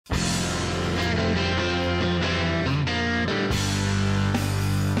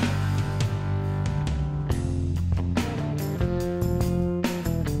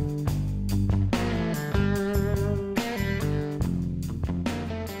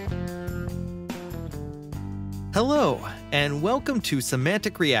Hello, and welcome to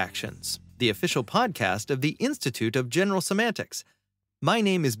Semantic Reactions, the official podcast of the Institute of General Semantics. My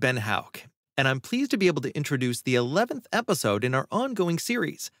name is Ben Hauk, and I'm pleased to be able to introduce the 11th episode in our ongoing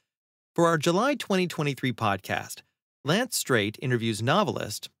series. For our July 2023 podcast, Lance Straight interviews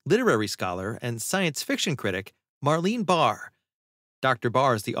novelist, literary scholar, and science fiction critic Marleen Barr. Dr.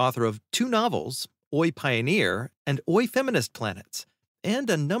 Barr is the author of 2 novels, Oy Pioneer and Oy Feminist Planets, and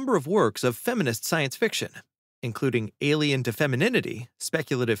a number of works of feminist science fiction, including Alien to Femininity,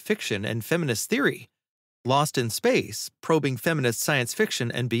 Speculative Fiction and Feminist Theory, Lost in Space, Probing Feminist Science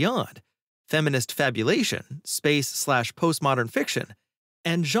Fiction and Beyond, Feminist Fabulation, Space/Postmodern Fiction,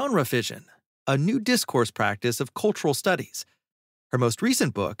 and Genre Fission, a new discourse practice of cultural studies. Her most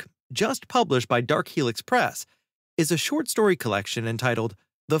recent book, just published by Dark Helix Press, is a short story collection entitled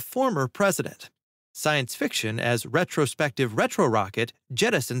The Former President, Science Fiction as Retrospective Retrorocket,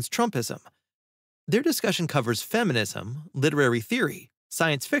 Jettisons, Trumpism. Their discussion covers feminism, literary theory,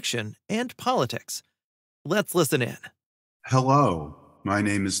 science fiction, and politics. Let's listen in. Hello, my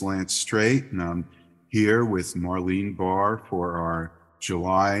name is Lance Straight, and I'm here with Marleen Barr for our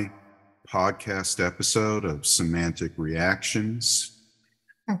July podcast episode of Semantic Reactions.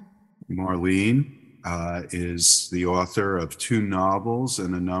 Marleen is the author of 2 novels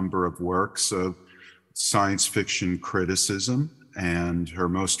and a number of works of science fiction criticism, and her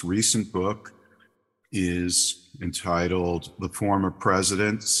most recent book is entitled The Former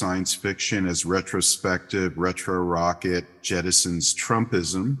President, Science Fiction as Retrospective, Retrorocket, Jettisons,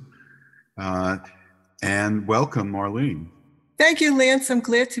 Trumpism. And welcome, Marleen. Thank you, Lance. I'm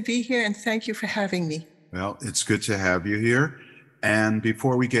glad to be here, and thank you for having me. Well, it's good to have you here. And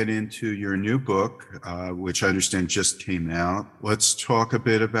before we get into your new book, which I understand just came out, let's talk a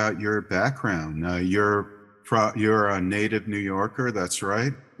bit about your background. You're a native New Yorker, that's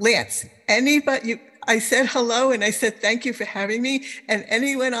right? Lance, I said hello and I said thank you for having me. And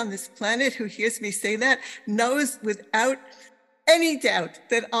anyone on this planet who hears me say that knows without any doubt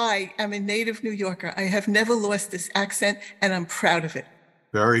that I am a native New Yorker. I have never lost this accent and I'm proud of it.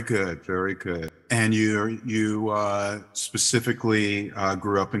 Very good, very good. And you specifically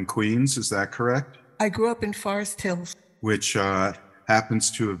grew up in Queens, is that correct? I grew up in Forest Hills. Which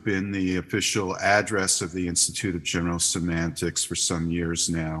happens to have been the official address of the Institute of General Semantics for some years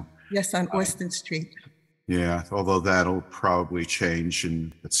now. Yes, on Austin Street. Yeah, although that'll probably change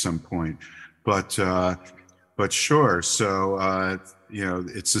at some point. But sure. So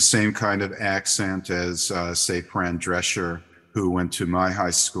it's the same kind of accent as say Fran Drescher, who went to my high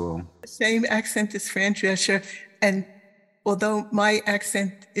school. Same accent as Fran Drescher, and although my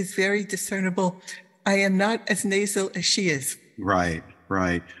accent is very discernible, I am not as nasal as she is. Right.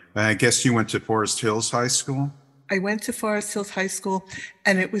 I guess you went to Forest Hills High School? I went to Forest Hills High School,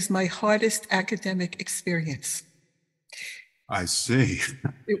 and it was my hardest academic experience. I see.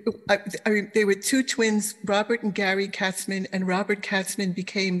 There were 2 twins, Robert and Gary Katzman, and Robert Katzman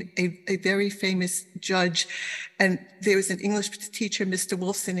became a very famous judge. And there was an English teacher, Mr.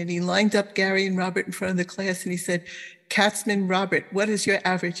 Wolfson, and he lined up Gary and Robert in front of the class, and he said, "Katzman, Robert, what is your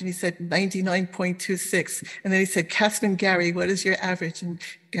average?" And he said, 99.26. And then he said, "Katzman, Gary, what is your average?" And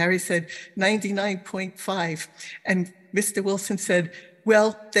Gary said, 99.5. And Mr. Wilson said,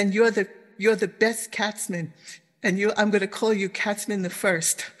 "Well, then you're the best Katzman. And I'm going to call you Katzman the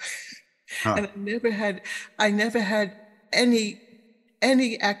First." Huh. And I never had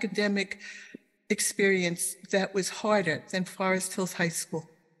any academic experience that was harder than Forest Hills High School.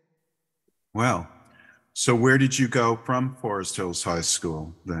 Well, so where did you go from Forest Hills High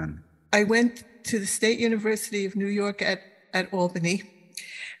School then? I went to the State University of New York at Albany.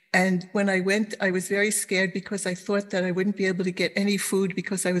 And when I went, I was very scared because I thought that I wouldn't be able to get any food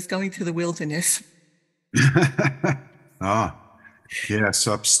because I was going to the wilderness. Yes,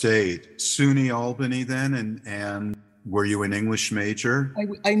 upstate. SUNY Albany then, and were you an English major?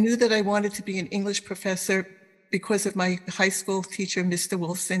 I knew that I wanted to be an English professor because of my high school teacher, Mr.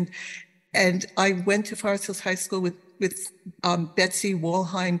 Wilson. And I went to Forest Hills High School with Betsy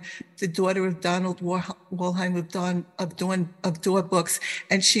Walheim, the daughter of Donald Walheim of Door Books,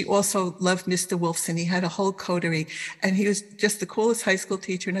 and she also loved Mr. Wolfson. He had a whole coterie, and he was just the coolest high school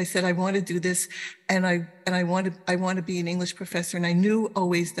teacher. And I said, I want to do this, and I want to be an English professor. And I knew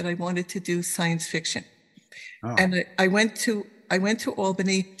always that I wanted to do science fiction. Oh. And I went to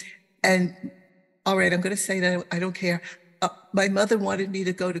Albany, and all right, I'm going to say that I don't care. My mother wanted me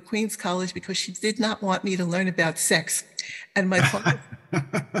to go to Queens College because she did not want me to learn about sex. And my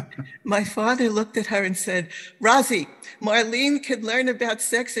father looked at her and said, "Rosie, Marleen can learn about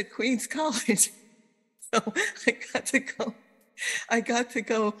sex at Queens College." So I got to go. I got to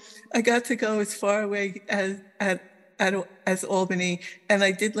go as far away as Albany, and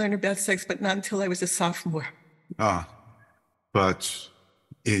I did learn about sex, but not until I was a sophomore. But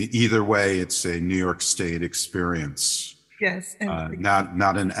either way, it's a New York State experience. Yes, and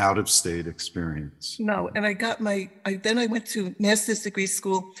not an out-of-state experience. No, and then I went to master's degree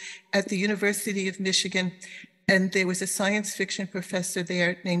school at the University of Michigan, and there was a science fiction professor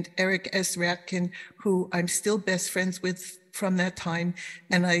there named Eric S. Rapkin, who I'm still best friends with from that time.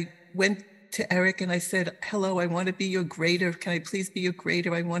 And I went to Eric and I said, hello, I want to be your grader. Can I please be your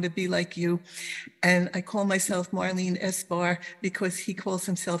grader? I want to be like you. And I call myself Marleen S. Barr because he calls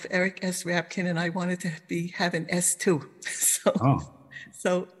himself Eric S. Rapkin, and I wanted to have an S too. So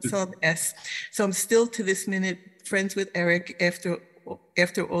I'm S. So I'm still to this minute friends with Eric after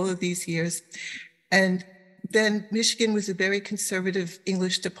all of these years. And then Michigan was a very conservative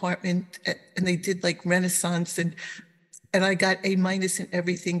English department, and they did like Renaissance, and I got A- in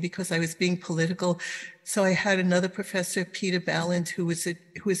everything because I was being political. So I had another professor, Peter Balland, who was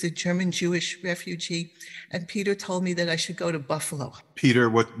a German Jewish refugee, and Peter told me that I should go to Buffalo. Peter,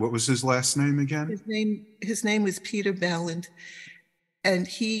 what was his last name again? His name was Peter Balland, and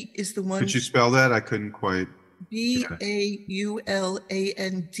he is the one. Could you spell that? I couldn't quite. Bauland,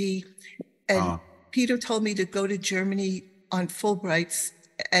 and Peter told me to go to Germany on Fulbrights,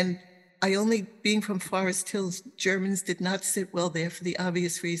 and being from Forest Hills, Germans did not sit well there for the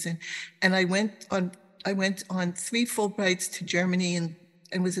obvious reason. And I went on 3 Fulbrights to Germany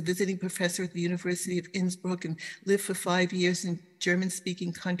and was a visiting professor at the University of Innsbruck and lived for 5 years in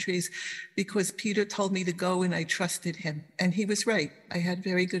German-speaking countries because Peter told me to go and I trusted him. And he was right. I had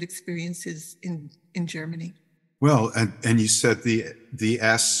very good experiences in Germany. Well, and you said the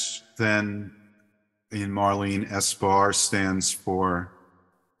S then in Marleen S. Barr stands for?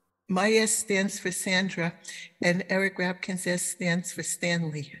 My S stands for Sandra, and Eric Rapkin's S stands for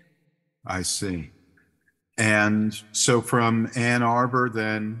Stanley. I see. And so from Ann Arbor,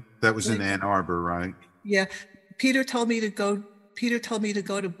 then that was in Ann Arbor, right? Yeah. Peter told me to go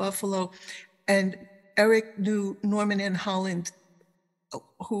to Buffalo, and Eric knew Norman N. Holland,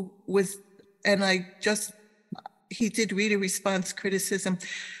 he did reader response criticism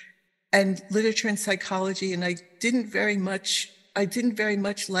and literature and psychology, and I didn't very much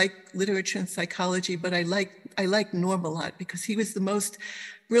like literature and psychology, but I liked Norm a lot because he was the most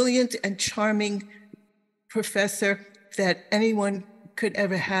brilliant and charming professor that anyone could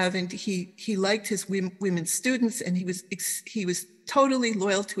ever have, and he liked his women students, and he was totally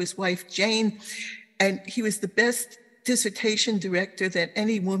loyal to his wife Jane, and he was the best dissertation director that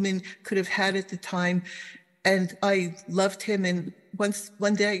any woman could have had at the time, and I loved him. And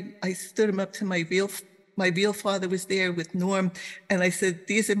one day I stood him up to my real father was there with Norm, and I said,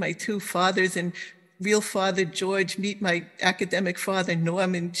 these are my two fathers, and real father George, meet my academic father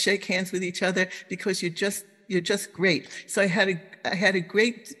Norm, and shake hands with each other because you're just great. So I had a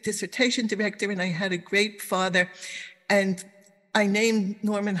great dissertation director, and I had a great father, and I named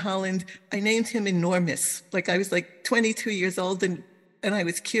Norman Holland, I named him Enormous. Like I was like 22 years old and I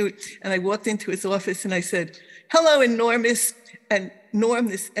was cute, and I walked into his office and I said, hello, Enormous. And Norm,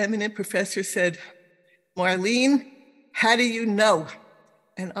 this eminent professor, said, Marleen, how do you know?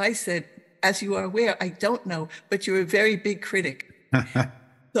 And I said, as you are aware, I don't know, but you're a very big critic.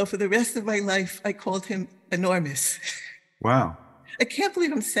 So for the rest of my life, I called him Enormous. Wow. I can't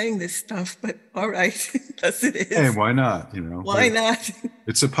believe I'm saying this stuff, but all right, as it is. Hey, why not? Why not?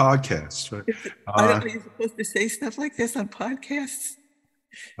 It's a podcast, right? Are you supposed to say stuff like this on podcasts?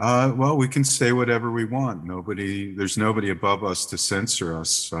 Well, we can say whatever we want. There's nobody above us to censor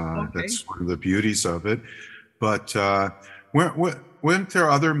us. Okay. That's one of the beauties of it. But weren't there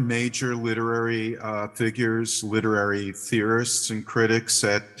other major literary figures, literary theorists and critics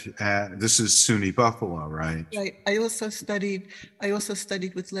this is SUNY Buffalo, right? Right. I also studied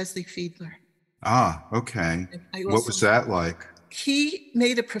with Leslie Fiedler. Ah, okay. What was that like? He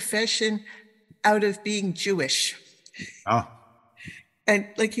made a profession out of being Jewish. Ah. And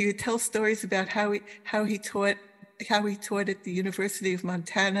like he would tell stories about how he taught at the University of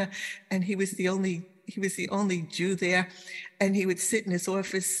Montana, and he was the only Jew there, and he would sit in his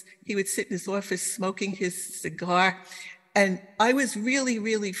office smoking his cigar. And I was really,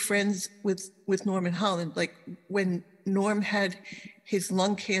 really friends with Norman Holland. Like when Norm had his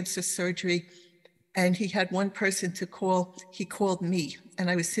lung cancer surgery and he had one person to call, he called me. And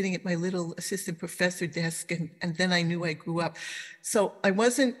I was sitting at my little assistant professor desk, and then I knew I grew up. So I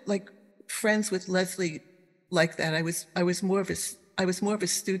wasn't like friends with Leslie like that. I was more of a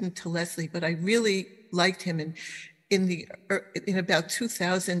student to Leslie, but I really liked him. And in about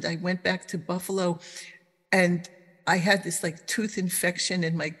 2000, I went back to Buffalo, and I had this like tooth infection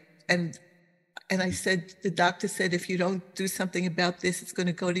in my, and I said, the doctor said, if you don't do something about this, it's going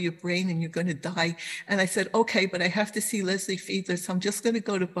to go to your brain and you're going to die. And I said, okay, but I have to see Leslie Fiedler, so I'm just going to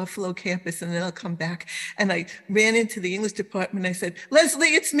go to Buffalo campus and then I'll come back. And I ran into the English department. I said,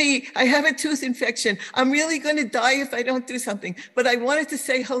 Leslie, it's me. I have a tooth infection. I'm really going to die if I don't do something. But I wanted to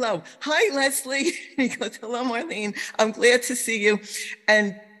say hello. Hi, Leslie. And he goes, hello, Marleen. I'm glad to see you.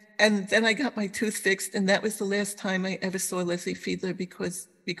 And then I got my tooth fixed. And that was the last time I ever saw Leslie Fiedler because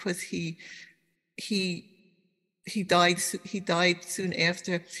he died soon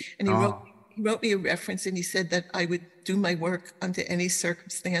after, and he wrote me a reference, and he said that I would do my work under any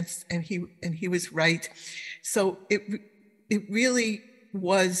circumstance, and he was right. So it really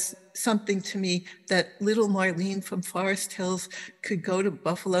was something to me that little Marleen from Forest Hills could go to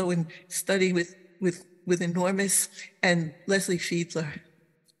Buffalo and study with Enormous and Leslie Fiedler.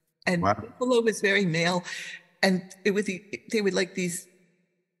 And wow. Buffalo was very male, and they were like these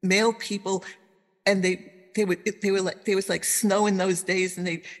male people. And there was like snow in those days, and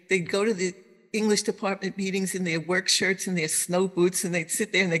they'd go to the English department meetings in their work shirts and their snow boots, and they'd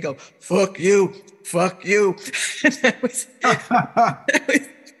sit there and they go, fuck you.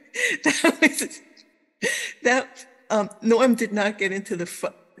 Norm did not get into the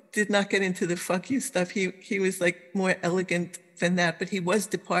fuck you stuff. He was like more elegant than that, but he was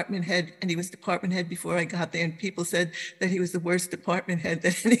department head, and he was department head before I got there, and people said that he was the worst department head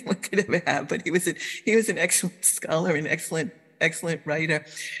that anyone could ever have, but he was an excellent scholar and excellent writer.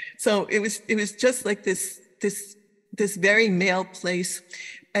 So it was just like this very male place,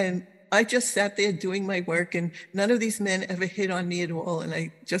 and I just sat there doing my work, and none of these men ever hit on me at all, and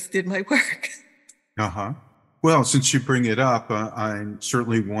I just did my work. Well, since you bring it up, I'm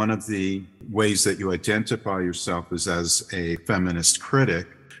certainly one of the ways that you identify yourself is as a feminist critic.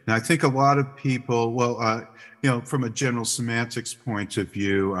 And I think a lot of people, from a general semantics point of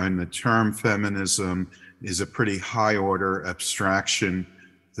view, the term feminism is a pretty high order abstraction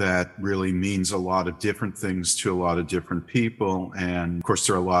that really means a lot of different things to a lot of different people. And of course,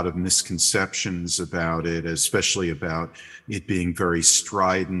 there are a lot of misconceptions about it, especially about it being very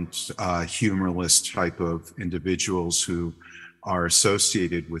strident, humorless type of individuals who are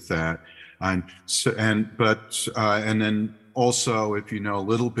associated with that. And then also, if you know a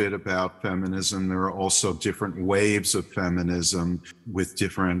little bit about feminism, there are also different waves of feminism with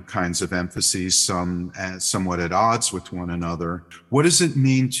different kinds of emphases, some somewhat at odds with one another. What does it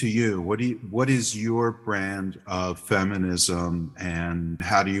mean to you? What is your brand of feminism, and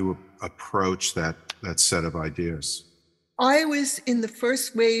how do you approach that set of ideas? I was in the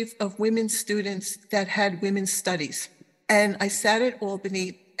first wave of women's students that had women's studies, and I sat at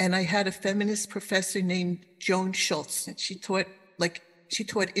Albany, and I had a feminist professor named Joan Schultz, and she taught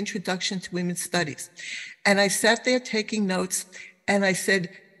Introduction to Women's Studies. And I sat there taking notes, and I said,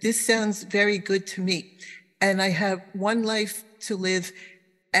 this sounds very good to me. And I have one life to live,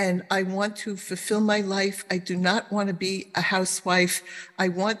 and I want to fulfill my life. I do not want to be a housewife. I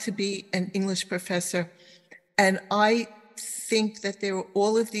want to be an English professor. And I think that there are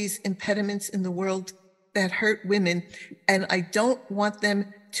all of these impediments in the world that hurt women, and I don't want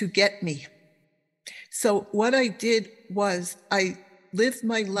them to get me. So what I did was I lived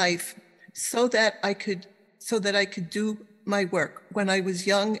my life so that I could do my work. When I was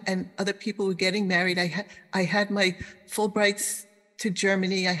young and other people were getting married, I had my Fulbrights to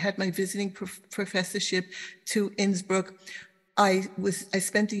Germany. I had my visiting professorship to Innsbruck. I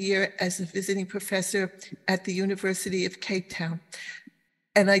spent a year as a visiting professor at the University of Cape Town.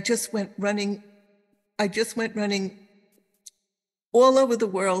 And I just went running all over the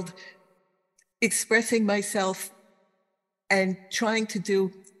world, expressing myself and trying to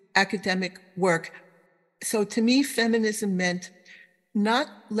do academic work. So to me, feminism meant not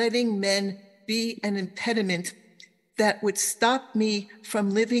letting men be an impediment that would stop me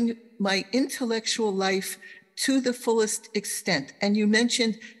from living my intellectual life to the fullest extent. And you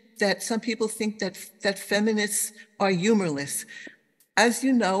mentioned that some people think that feminists are humorless. As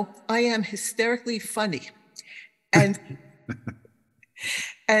you know, I am hysterically funny. And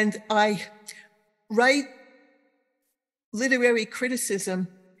and I write literary criticism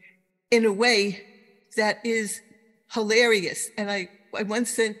in a way that is hilarious. And I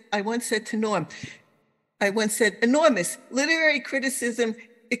once said to Norm, enormous literary criticism,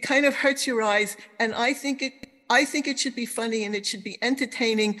 it kind of hurts your eyes, and I think it should be funny and it should be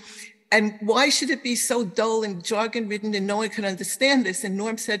entertaining. And why should it be so dull and jargon-ridden and no one can understand this? And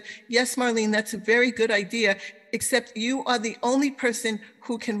Norm said, yes, Marleen, that's a very good idea, except you are the only person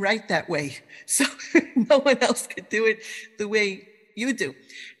who can write that way. So no one else could do it the way you do.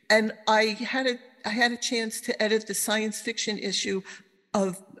 And I had a had a chance to edit the science fiction issue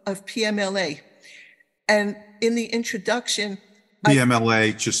of PMLA. And in the introduction,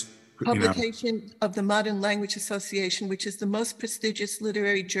 PMLA, just publication of the Modern Language Association, which is the most prestigious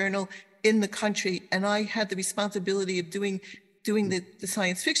literary journal in the country. And I had the responsibility of doing the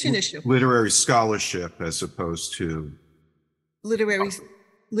science fiction issue. Literary scholarship as opposed to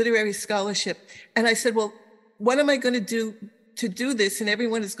literary scholarship. And I said, well, what am I going to do this? And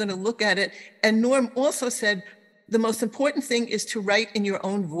everyone is going to look at it. And Norm also said, the most important thing is to write in your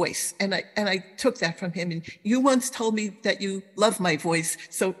own voice. And I took that from him. And you once told me that you love my voice.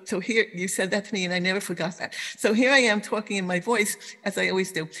 So here, you said that to me and I never forgot that. So here I am talking in my voice, as I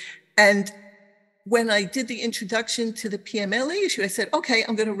always do. And when I did the introduction to the PMLA issue, I said, okay,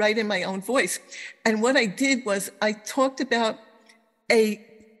 I'm going to write in my own voice. And what I did was I talked about a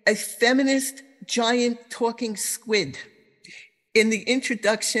feminist giant talking squid in the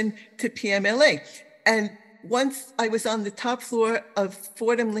introduction to PMLA. And once I was on the top floor of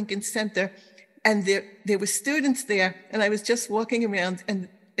Fordham Lincoln Center, and there were students there, and I was just walking around, and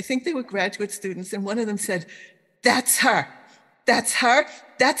I think they were graduate students, and one of them said, "That's her. That's her.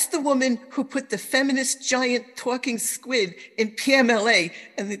 That's the woman who put the feminist giant talking squid in PMLA."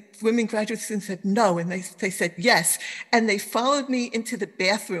 And the women graduate students said, "No." And they said, "Yes." And they followed me into the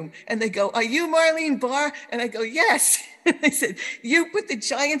bathroom and they go, "Are you Marleen Barr?" And I go, "Yes." And they said, "You put the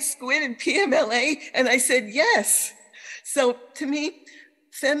giant squid in PMLA?" And I said, "Yes." So to me,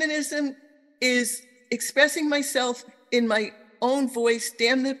 feminism is expressing myself in my own voice,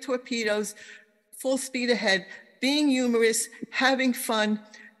 damn the torpedoes, full speed ahead, being humorous, having fun,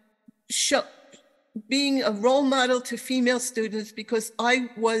 being a role model to female students, because I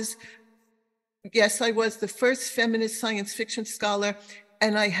was the first feminist science fiction scholar,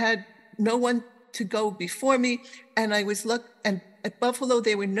 and I had no one to go before me. And I was lucky, and at Buffalo,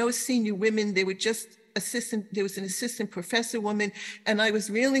 there were no senior women. There were just there was an assistant professor woman. And I was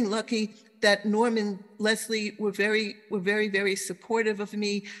really lucky that Norm and Leslie were very, very supportive of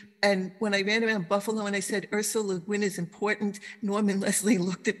me. And when I ran around Buffalo and I said, Ursula Le Guin is important, Norm and Leslie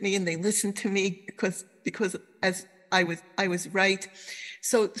looked at me and they listened to me because as I was right.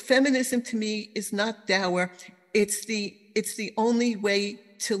 So feminism to me is not dour. It's the only way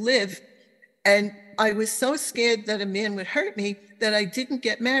to live. And I was so scared that a man would hurt me that I didn't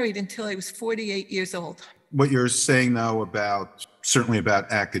get married until I was 48 years old. What you're saying now certainly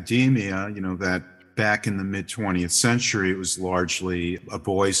about academia, that back in the mid-20th century, it was largely a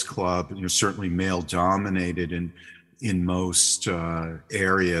boys' club, certainly male-dominated in most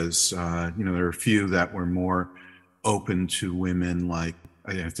areas. There are a few that were more open to women, like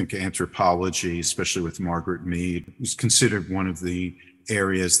I think anthropology, especially with Margaret Mead, was considered one of the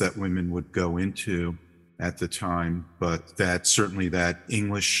areas that women would go into at the time, but that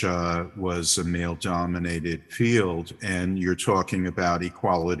English was a male-dominated field. And you're talking about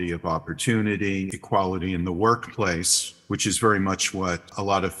equality of opportunity, equality in the workplace, which is very much what a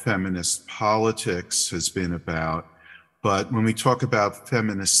lot of feminist politics has been about. But when we talk about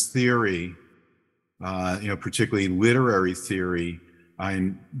feminist theory, particularly literary theory,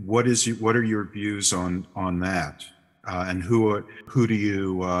 what are your views on that? And who do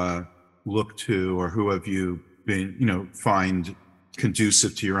you look to, or who have you been, find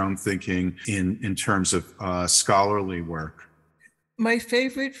conducive to your own thinking in terms of scholarly work? My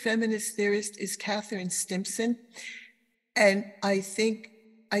favorite feminist theorist is Catherine Stimson, and I think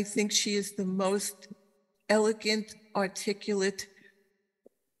she is the most elegant, articulate,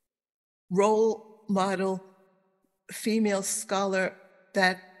 role model female scholar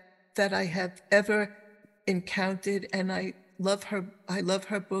that I have ever encountered. And I love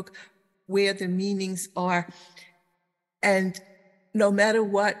her book, Where the Meanings Are. And no matter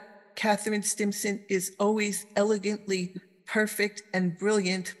what, Catherine Stimson is always elegantly perfect and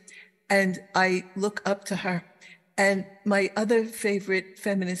brilliant, and I look up to her. And my other favorite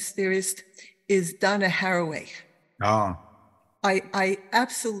feminist theorist is Donna Haraway. Oh. I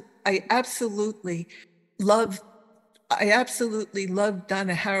absolutely love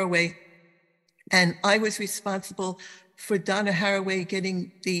Donna Haraway. And I was responsible for Donna Haraway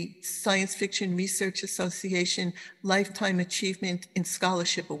getting the Science Fiction Research Association Lifetime Achievement in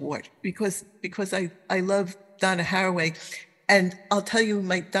Scholarship Award because I love Donna Haraway. And I'll tell you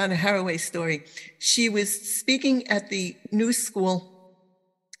my Donna Haraway story. She was speaking at the New School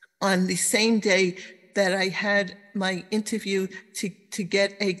on the same day that I had my interview to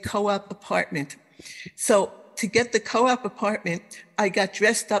get a co-op apartment. So to get the co-op apartment, I got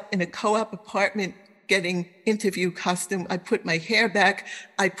dressed up in a co-op apartment getting interview costume. I put my hair back.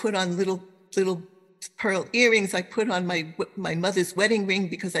 I put on little pearl earrings. I put on my mother's wedding ring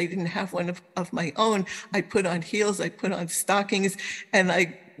because I didn't have one of my own. I put on heels, I put on stockings, and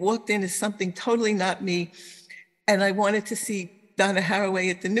I walked in as something totally not me. And I wanted to see Donna Haraway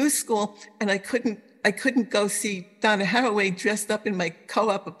at the New School, and I couldn't go see Donna Haraway dressed up in my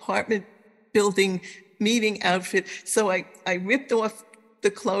co-op apartment building meeting outfit. So I ripped off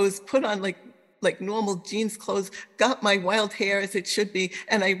the clothes, put on like normal jeans clothes, got my wild hair as it should be,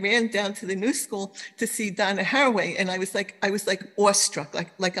 and I ran down to the New School to see Donna Haraway. And I was like awestruck,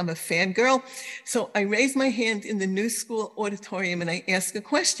 like I'm a fangirl. So I raised my hand in the New School auditorium and I asked a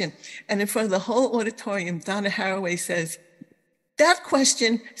question. And in front of the whole auditorium, Donna Haraway says, "That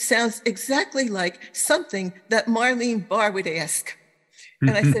question sounds exactly like something that Marleen Barr would ask."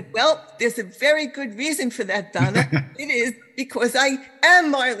 And I said, "Well, there's a very good reason for that, Donna. It is because I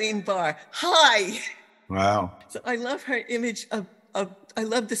am Marleen Barr. Hi." Wow. So I love her image I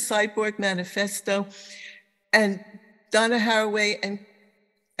love the Cyborg Manifesto. And Donna Haraway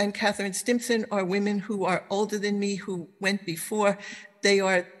and Catherine Stimson are women who are older than me, who went before. They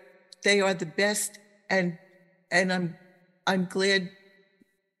are the best. And I'm glad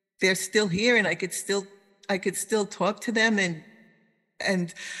they're still here, and I could still talk to them.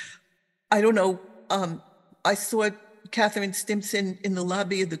 And I don't know, I saw Catherine Stimson in the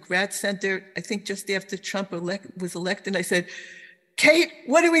lobby of the Grad Center, I think just after Trump was elected. And I said, "Kate,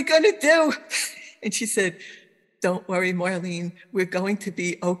 what are we going to do?" And she said, "Don't worry, Marleen, we're going to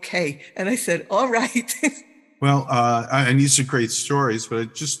be okay." And I said, "All right." Well, and these are great stories, but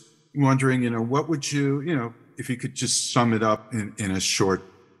I'm just wondering, what would you, if you could just sum it up in a short,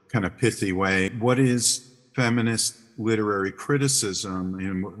 kind of pithy way, what is feminist literary criticism,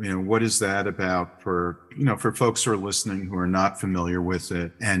 and what is that about for folks who are listening who are not familiar with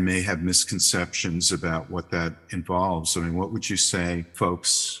it and may have misconceptions about what that involves? I mean, what would you say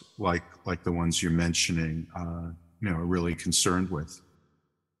folks like the ones you're mentioning, are really concerned with?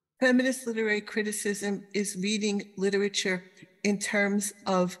 Feminist literary criticism is reading literature in terms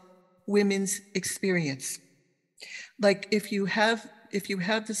of women's experience. Like if you have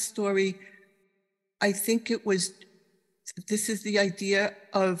the story, I think this is the idea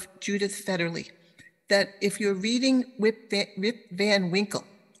of Judith Federle, that if you're reading Rip Van Winkle,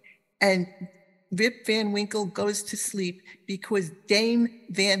 and Rip Van Winkle goes to sleep because Dame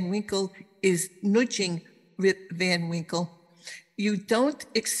Van Winkle is nudging Rip Van Winkle, you don't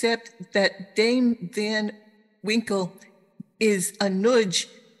accept that Dame Van Winkle is a nudge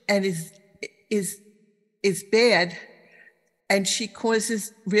and is bad, and she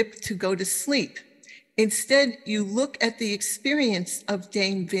causes Rip to go to sleep. Instead, you look at the experience of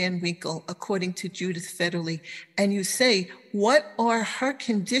Dame Van Winkle, according to Judith Federle, and you say, what are her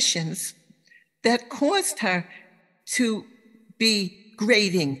conditions that caused her to be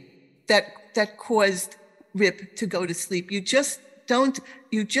grating, that caused Rip to go to sleep? You just don't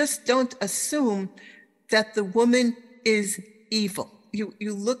assume that the woman is evil.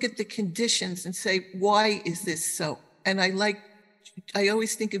 You look at the conditions and say, why is this so? And I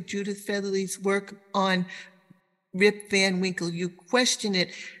always think of Judith Federle's work on Rip Van Winkle. You question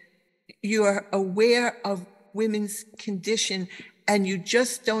it, you are aware of women's condition, and you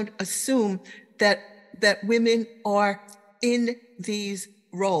just don't assume that women are in these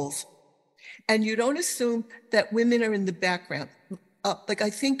roles. And you don't assume that women are in the background. Like I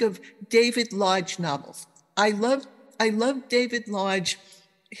think of David Lodge novels. I love David Lodge,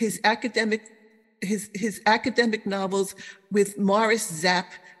 his academic novels with Morris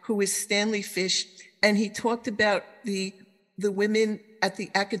Zapp, who is Stanley Fish, and he talked about the women at the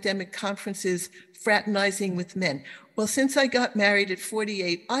academic conferences fraternizing with men. Well, since I got married at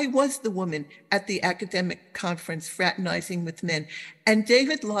 48, I was the woman at the academic conference fraternizing with men, and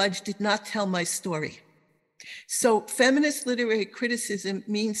David Lodge did not tell my story. So feminist literary criticism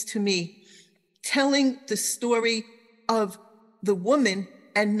means to me telling the story of the woman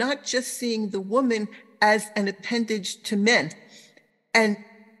and not just seeing the woman as an appendage to men. And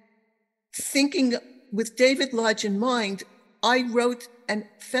thinking with David Lodge in mind, I wrote a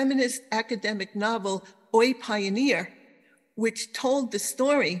feminist academic novel, Oy Pioneer, which told the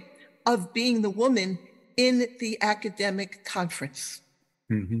story of being the woman in the academic conference.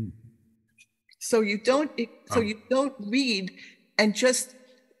 Mm-hmm. So you don't read and just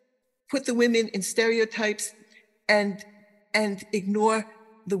put the women in stereotypes and ignore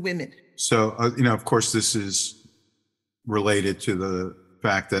the women. So, of course, this is related to the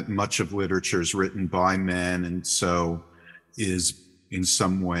fact that much of literature is written by men, and so is in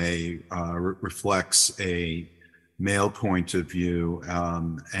some way reflects a male point of view,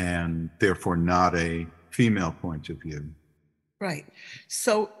 and therefore not a female point of view. Right.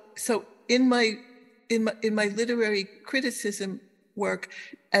 So in my in my literary criticism work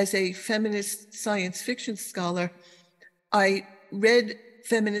as a feminist science fiction scholar, I read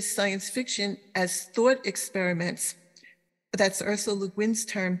feminist science fiction as thought experiments. That's Ursula Le Guin's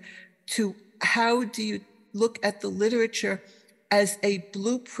term, to how do you look at the literature as a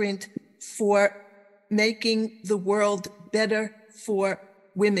blueprint for making the world better for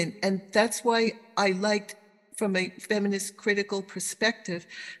women. And that's why I liked, from a feminist critical perspective,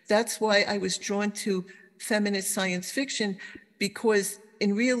 that's why I was drawn to feminist science fiction, because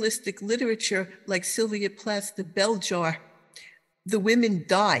in realistic literature, like Sylvia Plath's The Bell Jar, the women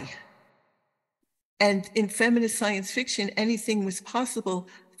die. And in feminist science fiction, anything was possible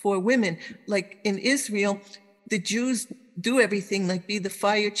for women. Like in Israel, the Jews do everything, like be the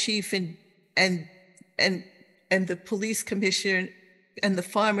fire chief and the police commissioner and the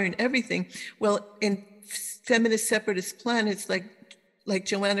farmer and everything. Well, in Feminist Separatist Planets, like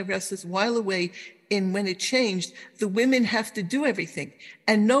Joanna Russ's While Away, in When It Changed, the women have to do everything.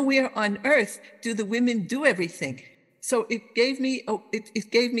 And nowhere on earth do the women do everything. So it gave me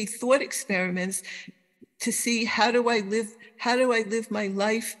thought experiments to see how do I live my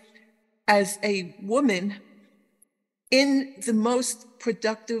life as a woman in the most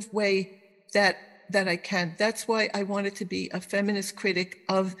productive way that I can. That's why I wanted to be a feminist critic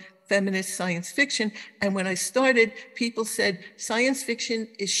of feminist science fiction. And when I started, people said science fiction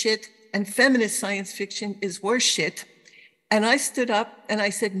is shit and feminist science fiction is worse shit. And I stood up and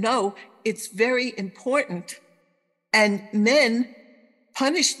I said, no, it's very important. And men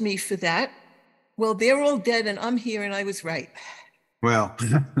punished me for that. Well, they're all dead and I'm here and I was right. Well,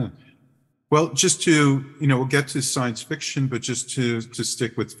 well, just to, we'll get to science fiction, but just to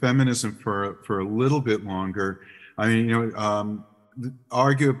stick with feminism for a little bit longer. I mean,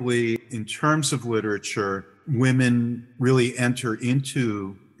 arguably in terms of literature, women really enter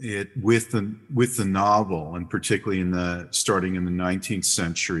into it with the novel, and particularly starting in the 19th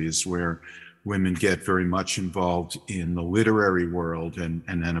century is where women get very much involved in the literary world, and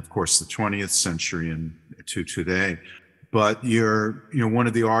then of course the 20th century and to today. But one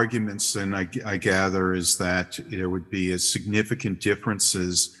of the arguments, and I gather, is that there would be significant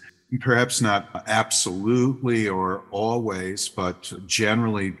differences, perhaps not absolutely or always, but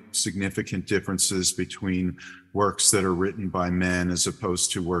generally significant differences between works that are written by men as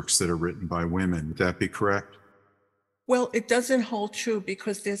opposed to works that are written by women. Would that be correct? Well, it doesn't hold true,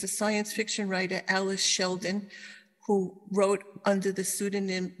 because there's a science fiction writer, Alice Sheldon, who wrote under the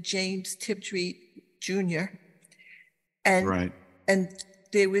pseudonym James Tiptree Jr. And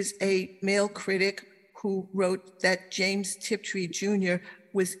there was a male critic who wrote that James Tiptree Jr.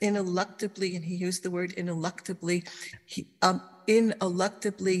 was ineluctably, and he used the word ineluctably,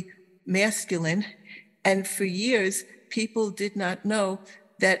 ineluctably masculine. And for years, people did not know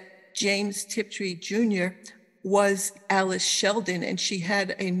that James Tiptree Jr. was Alice Sheldon, and she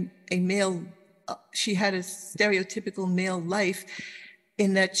had a stereotypical male life,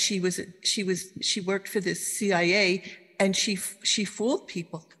 in that she worked for the CIA, and she fooled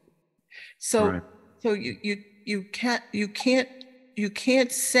people. So you can't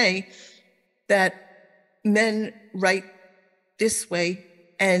say that men write this way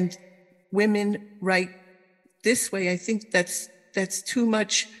and women write this way. I think that's too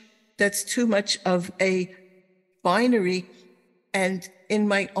much of a binary. And in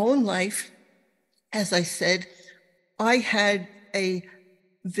my own life, as I said, I had a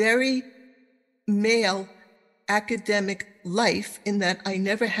very male academic life, in that I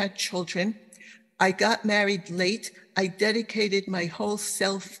never had children. I got married late. I dedicated my whole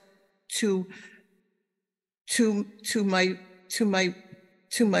self to my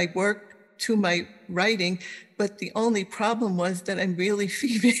work, to my writing. But the only problem was that I'm really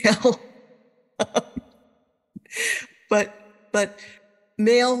female. But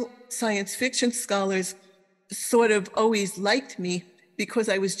male science fiction scholars sort of always liked me, because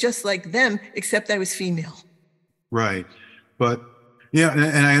I was just like them, except I was female. Right. But yeah,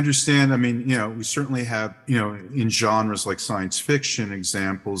 and I understand. I mean, we certainly have, in genres like science fiction,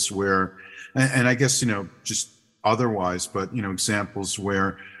 examples where, and I guess, just otherwise, but, examples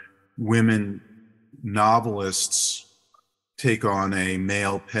where women novelists take on a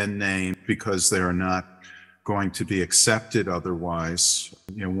male pen name because they are not going to be accepted otherwise.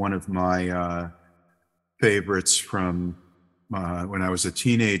 One of my favorites from when I was a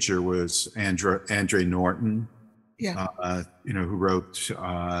teenager was Andre Norton. Yeah. Who wrote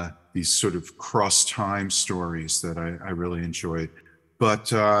these sort of cross-time stories that I really enjoyed.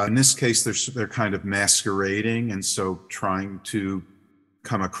 But in this case, they're kind of masquerading, and so trying to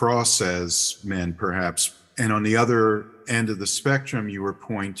come across as men, perhaps And on the other end of the spectrum, you were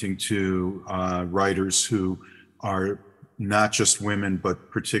pointing to writers who are not just women, but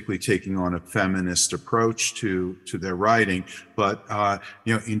particularly taking on a feminist approach to their writing. But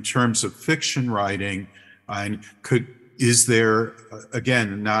in terms of fiction writing, is there,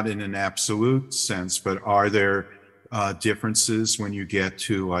 again, not in an absolute sense, but are there differences when you get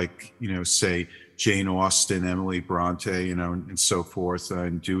to, like, say Jane Austen, Emily Bronte, and so forth?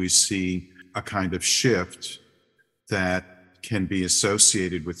 And do we see a kind of shift that can be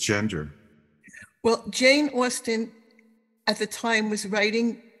associated with gender? Well, Jane Austen at the time was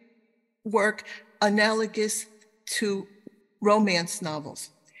writing work analogous to romance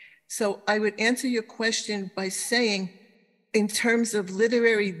novels. So I would answer your question by saying, in terms of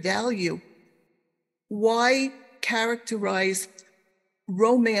literary value, why characterize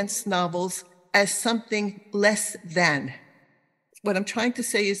romance novels as something less than? What I'm trying to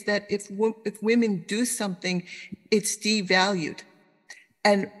say is that if women do something, it's devalued.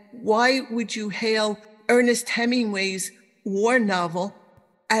 And why would you hail Ernest Hemingway's war novel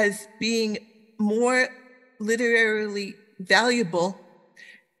as being more literarily valuable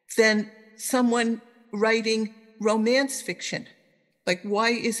than someone writing romance fiction? Like, why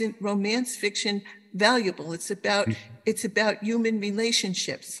isn't romance fiction valuable? It's about human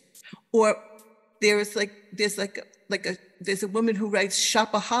relationships. Or there's a woman who writes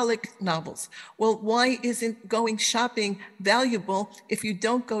shopaholic novels. Well, why isn't going shopping valuable? If you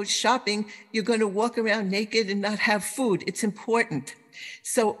don't go shopping, you're going to walk around naked and not have food. It's important.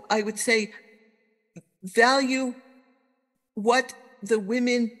 So I would say value what the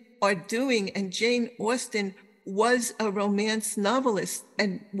women are doing. And Jane Austen was a romance novelist.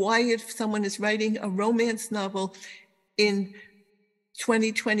 And why, if someone is writing a romance novel in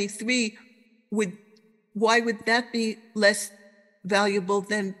 2023, why would that be less valuable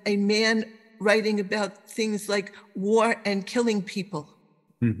than a man writing about things like war and killing people?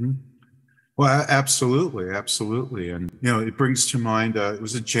 Mm-hmm. Well, absolutely. And, it brings to mind,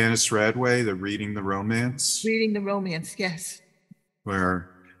 was it Janice Radway, the Reading the Romance? Reading the Romance, yes.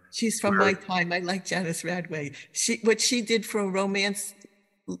 She's from my time. I like Janice Radway. What she did for romance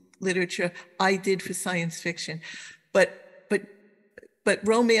literature, I did for science fiction. But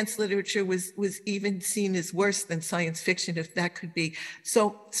romance literature was even seen as worse than science fiction, if that could be.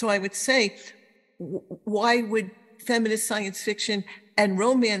 So I would say, why would feminist science fiction and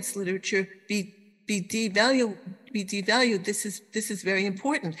romance literature be devalued? This is very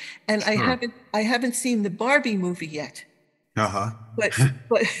important. And sure. I haven't seen the Barbie movie yet. Uh-huh. But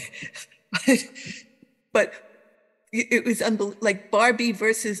it was like Barbie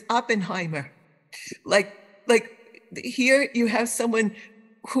versus Oppenheimer. Like here you have someone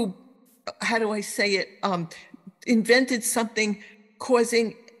who, how do I say it, invented something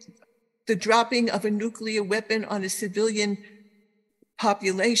causing the dropping of a nuclear weapon on a civilian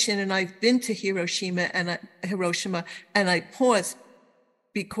population. And I've been to Hiroshima and I pause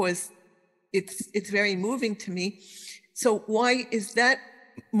because it's very moving to me. So why is that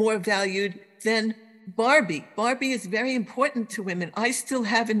more valued than Barbie? Barbie is very important to women. I still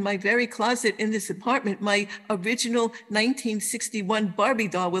have in my very closet in this apartment my original 1961 Barbie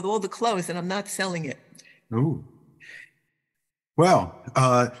doll with all the clothes, and I'm not selling it. Oh. Well,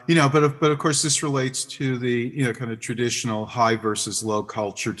 but of course this relates to the, kind of traditional high versus low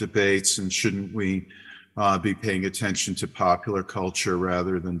culture debates, and shouldn't we be paying attention to popular culture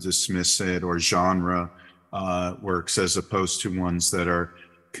rather than dismiss it, or genre works as opposed to ones that are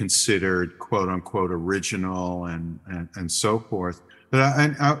considered quote unquote original and so forth. But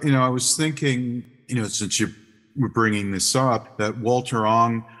I was thinking, since you were bringing this up, that Walter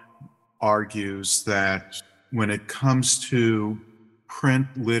Ong argues that when it comes to print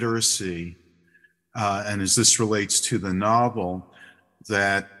literacy, and as this relates to the novel,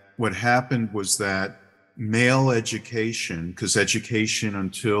 that what happened was that male education, because education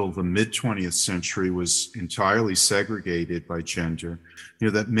until the mid-20th century was entirely segregated by gender,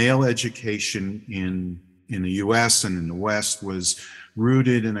 that male education in the US and in the West was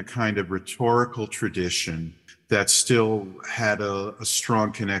rooted in a kind of rhetorical tradition that still had a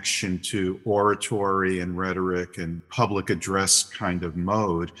strong connection to oratory and rhetoric and public address kind of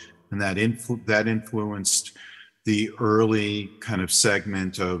mode. And that influenced the early kind of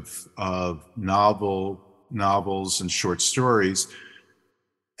segment of novels and short stories.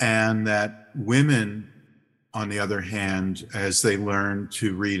 And that women, on the other hand, as they learned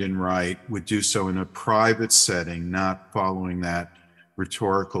to read and write, would do so in a private setting, not following that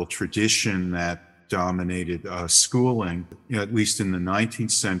rhetorical tradition that dominated schooling. At least in the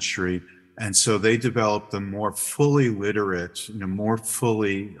 19th century, And so they developed a more fully literate, more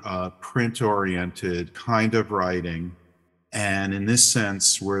fully print-oriented kind of writing. And in this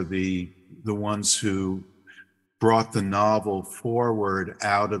sense, were the ones who brought the novel forward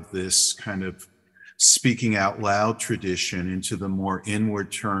out of this kind of speaking out loud tradition into the more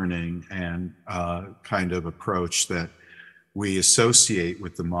inward turning and kind of approach that we associate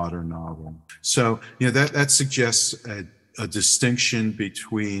with the modern novel. So, that suggests a distinction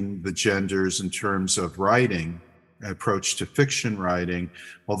between the genders in terms of writing, approach to fiction writing,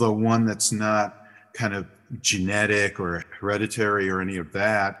 although one that's not kind of genetic or hereditary or any of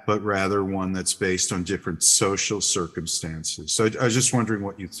that, but rather one that's based on different social circumstances. So I was just wondering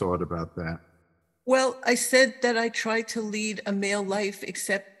what you thought about that. Well, I said that I try to lead a male life,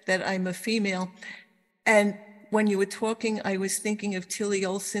 except that I'm a female. And when you were talking, I was thinking of Tilly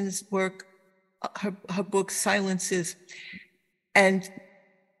Olson's work, her book, Silences. And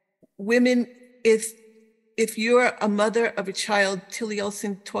women, if you're a mother of a child, Tilly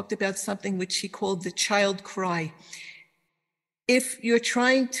Olson talked about something which she called the child cry. If you're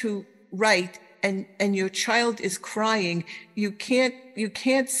trying to write and your child is crying, you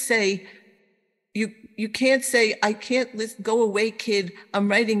can't say, I can't listen, go away, kid, I'm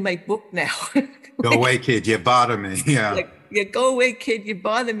writing my book now. Go away, kid, you bother me. Yeah. Yeah, go away, kid, you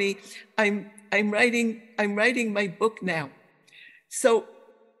bother me. I'm writing my book now. So,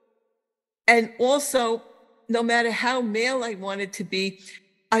 and also, no matter how male I wanted to be,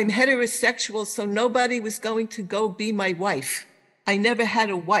 I'm heterosexual, so nobody was going to go be my wife. I never had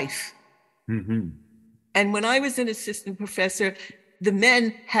a wife. Mm-hmm. And when I was an assistant professor, the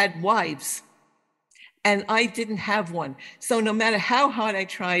men had wives, and I didn't have one. So no matter how hard I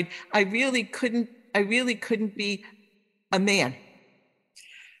tried, I really couldn't be a man.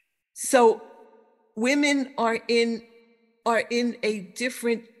 So women are in a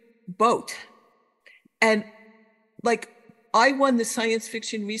different boat. And like, I won the Science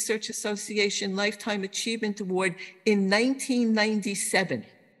Fiction Research Association Lifetime Achievement Award in 1997.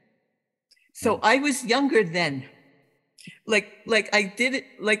 So I was younger then. Like I did it,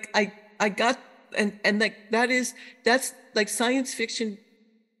 like I got, and like that's like science fiction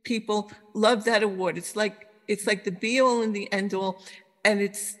people love that award. It's like the be all and the end all. And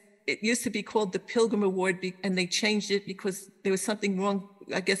it used to be called the Pilgrim Award, and they changed it because there was something wrong.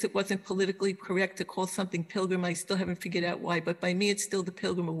 I guess it wasn't politically correct to call something Pilgrim. I still haven't figured out why, but by me, it's still the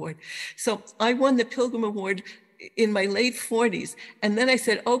Pilgrim Award. So I won the Pilgrim Award in my late 40s. And then I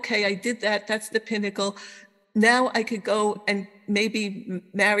said, okay, I did that. That's the pinnacle. Now I could go and maybe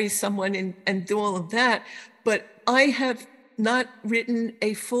marry someone and do all of that. But I have not written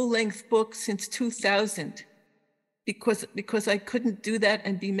a full-length book since 2000. Because I couldn't do that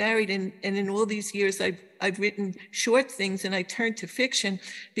and be married. And in all these years, I've written short things, and I turned to fiction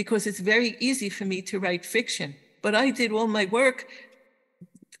because it's very easy for me to write fiction. But I did all my work.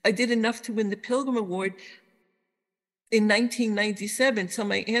 I did enough to win the Pilgrim Award in 1997. So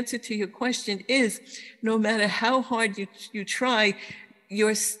my answer to your question is, no matter how hard you try,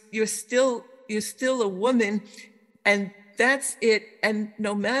 you're still a woman, and that's it. And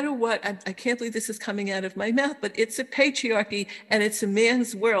no matter what, I can't believe this is coming out of my mouth, but it's a patriarchy and it's a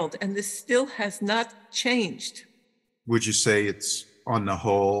man's world. And this still has not changed. Would you say it's, on the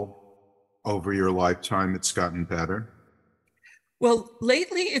whole, over your lifetime, it's gotten better? Well,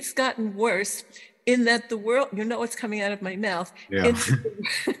 lately it's gotten worse in that the world, what's coming out of my mouth. Yeah.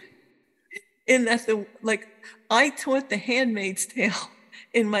 In that I taught The Handmaid's Tale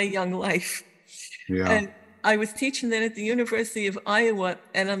in my young life. Yeah. And I was teaching then at the University of Iowa,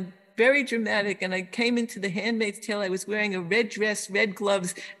 and I'm very dramatic. And I came into The Handmaid's Tale. I was wearing a red dress, red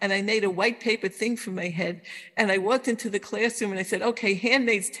gloves, and I made a white paper thing for my head. And I walked into the classroom and I said, okay,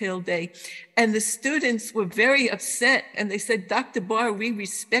 Handmaid's Tale Day. And the students were very upset. And they said, Dr. Barr, we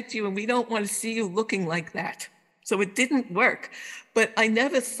respect you and we don't want to see you looking like that. So it didn't work. But I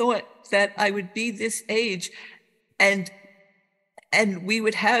never thought that I would be this age and we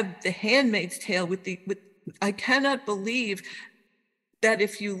would have The Handmaid's Tale I cannot believe that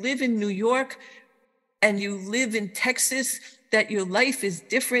if you live in New York and you live in Texas, that your life is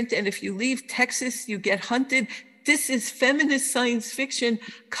different. And if you leave Texas, you get hunted. This is feminist science fiction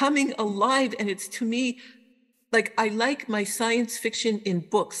coming alive. And it's, to me, like, I like my science fiction in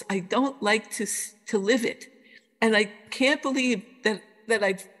books. I don't like to live it. And I can't believe that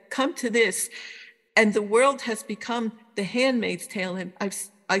I've come to this, and the world has become The Handmaid's Tale. And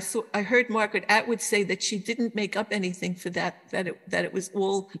I heard Margaret Atwood say that she didn't make up anything for that it was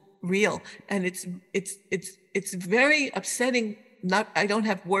all real. And it's very upsetting. I don't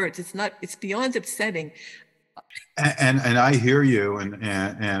have words. It's beyond upsetting. And I hear you, and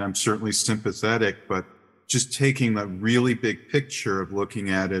I'm certainly sympathetic, but just taking the really big picture of looking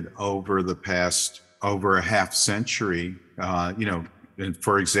at it over a half century, and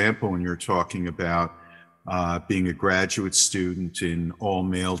for example, when you're talking about being a graduate student in all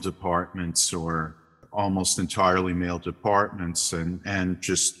male departments or almost entirely male departments, and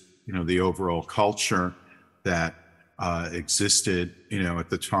just, the overall culture that existed, at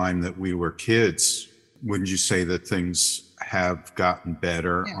the time that we were kids, wouldn't you say that things have gotten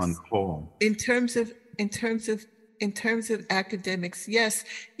better Yes. on the whole? In terms of academics, yes.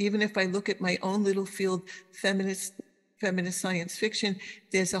 Even if I look at my own little field, feminist science fiction,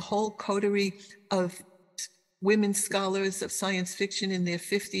 there's a whole coterie of women scholars of science fiction in their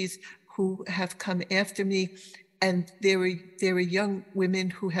 50s who have come after me, and there are young women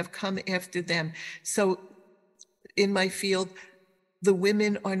who have come after them. So in my field, the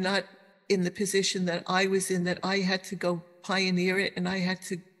women are not in the position that I was in, that I had to go pioneer it, and I had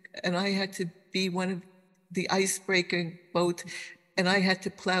to be one of the icebreaker boat, and I had to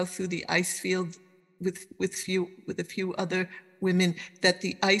plow through the ice field with a few other women, that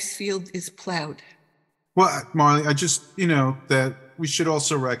the ice field is plowed. Well, Marlee, I just, that we should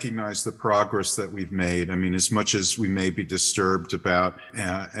also recognize the progress that we've made. I mean, as much as we may be disturbed about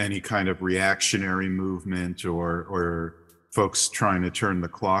any kind of reactionary movement or folks trying to turn the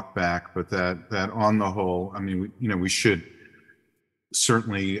clock back, but that on the whole, I mean, we should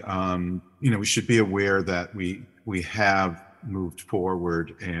certainly, we should be aware that we have moved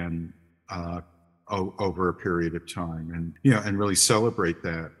forward and over a period of time, and really celebrate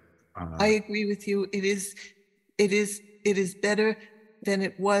that. I agree with you. It is better than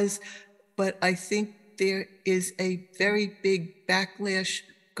it was, but I think there is a very big backlash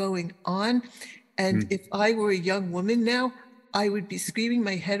going on. And if I were a young woman now, I would be screaming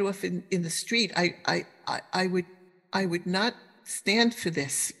my head off in the street. I would not stand for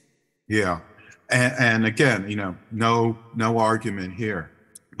this. Yeah. And again, no argument here.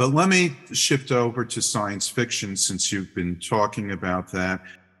 But let me shift over to science fiction, since you've been talking about that.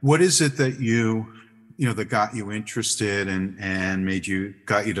 What is it that that got you interested and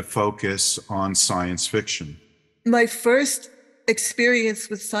got you to focus on science fiction? My first experience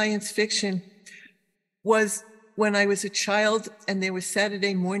with science fiction was when I was a child, and there were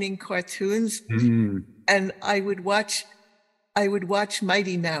Saturday morning cartoons, and I would watch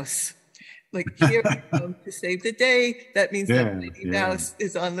Mighty Mouse. Like, here I come to save the day. That means that Mighty Mouse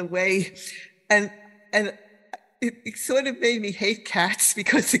is on the way, and it sort of made me hate cats,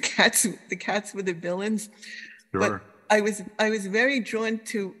 because the cats were the villains. Sure. But I was very drawn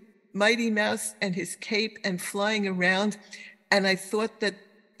to Mighty Mouse and his cape and flying around, and I thought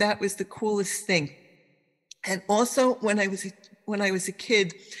that was the coolest thing. And also, when I was a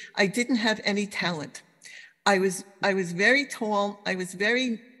kid, I didn't have any talent. I was very tall. I was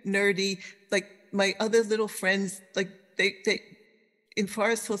very nerdy. Like my other little friends, like they in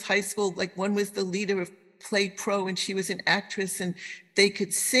Forest Hills High School, like one was the leader of Played Pro, and she was an actress, and they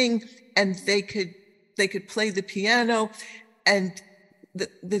could sing, and they could play the piano. And the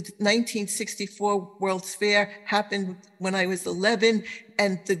 1964 World's Fair happened when I was 11,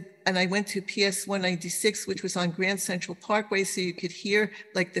 and I went to PS 196, which was on Grand Central Parkway, so you could hear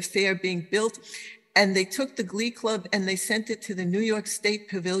like the fair being built. And they took the Glee Club and they sent it to the New York State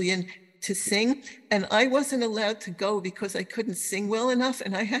Pavilion to sing. And I wasn't allowed to go because I couldn't sing well enough.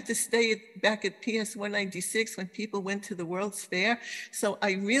 And I had to stay back at PS 196 when people went to the World's Fair. So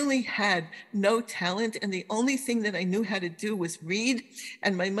I really had no talent. And the only thing that I knew how to do was read.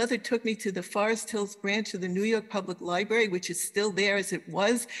 And my mother took me to the Forest Hills branch of the New York Public Library, which is still there as it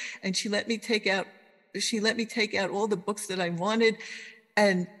was. And she let me take out all the books that I wanted.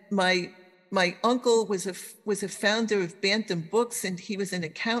 And my uncle was a founder of Bantam Books, and he was an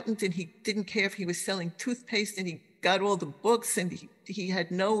accountant, and he didn't care if he was selling toothpaste, and he got all the books, and he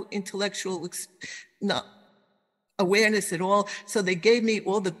had no intellectual awareness at all. So they gave me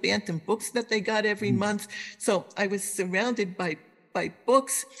all the Bantam Books that they got every month. So I was surrounded by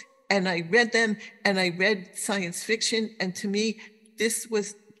books, and I read them, and I read science fiction. And to me, this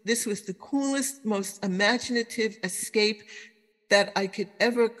was the coolest, most imaginative escape that I could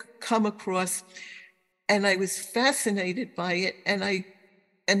ever come across. And I was fascinated by it.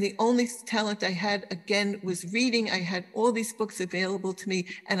 And the only talent I had, again, was reading. I had all these books available to me,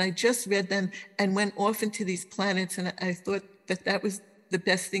 and I just read them and went off into these planets. And I thought that was the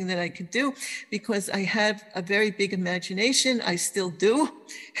best thing that I could do, because I have a very big imagination. I still do.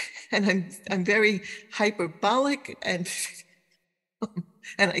 And I'm very hyperbolic, and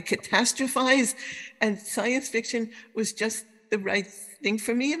I catastrophize. And science fiction was just the right thing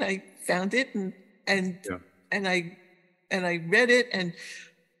for me, and I found it, and and I read it. And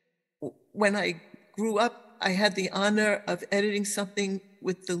when I grew up, I had the honor of editing something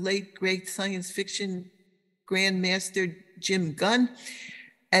with the late great science fiction grandmaster Jim Gunn.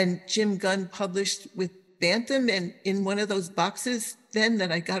 And Jim Gunn published with Bantam, and in one of those boxes then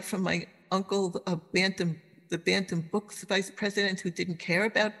that I got from my uncle, the Bantam Books vice president who didn't care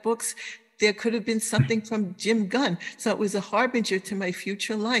about books, there could have been something from Jim Gunn. So it was a harbinger to my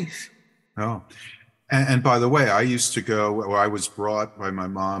future life. Oh, and by the way, I used to go, well, I was brought by my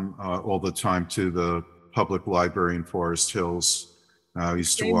mom all the time to the public library in Forest Hills. I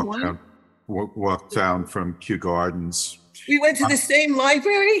used to walk down from Kew Gardens. We went to the same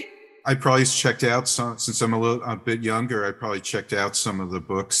library? I probably checked out some, since I'm a bit younger, I probably checked out some of the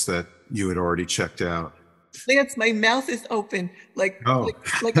books that you had already checked out. Lance, my mouth is open. Like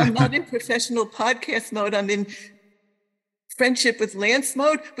I'm not in professional podcast mode. I'm in friendship with Lance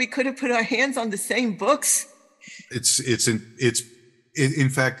mode. We could have put our hands on the same books. In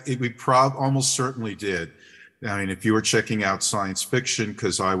fact, we almost certainly did. I mean, if you were checking out science fiction,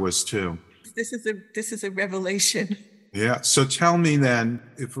 because I was too. This is a revelation. Yeah. So tell me then,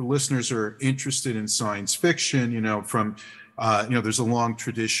 if listeners are interested in science fiction, there's a long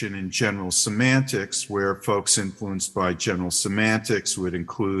tradition in general semantics where folks influenced by general semantics would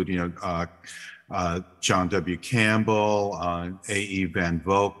include, John W. Campbell, A.E. Van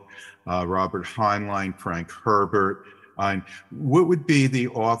Vogt, Robert Heinlein, Frank Herbert. What would be the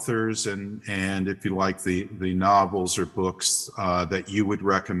authors and if you like, the novels or books that you would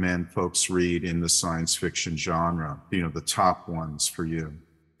recommend folks read in the science fiction genre, the top ones for you?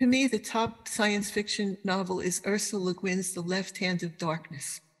 To me, the top science fiction novel is Ursula Le Guin's The Left Hand of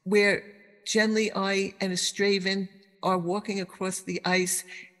Darkness, where Genly I and Estraven are walking across the ice,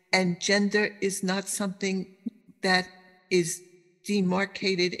 and gender is not something that is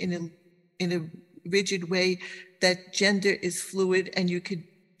demarcated in a rigid way, that gender is fluid, and you could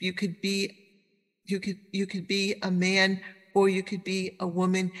be a man or you could be a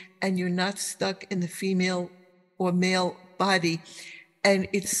woman, and you're not stuck in the female or male body. And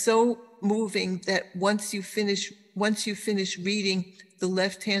it's so moving that once you finish reading The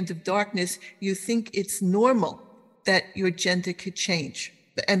Left Hand of Darkness, you think it's normal that your gender could change.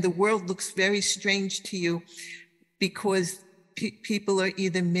 And the world looks very strange to you because people are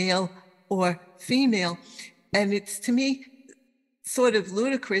either male or female. And it's, to me, sort of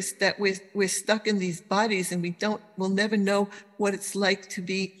ludicrous that we're stuck in these bodies and we'll never know what it's like to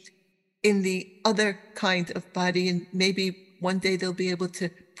be in the other kind of body. And maybe one day they'll be able to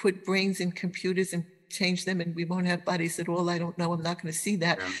put brains in computers and change them, and we won't have bodies at all. I don't know. I'm not going to see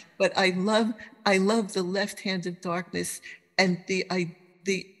that. Yeah. But I love The Left Hand of Darkness, and the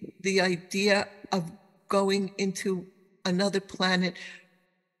idea of going into another planet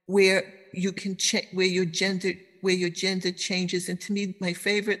where you can where your gender changes. And to me, my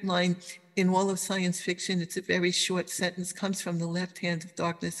favorite line in all of science fiction, it's a very short sentence, comes from The Left Hand of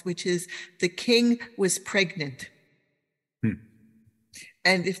Darkness, which is, "The king was pregnant."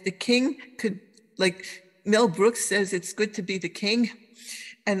 And if the king could, like Mel Brooks says, it's good to be the king.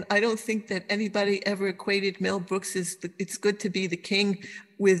 And I don't think that anybody ever equated Mel Brooks as it's good to be the king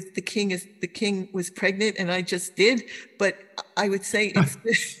with the king was pregnant, and I just did. But I would say it's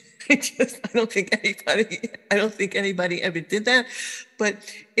I don't think anybody ever did that. But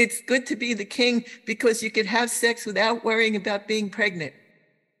it's good to be the king because you could have sex without worrying about being pregnant.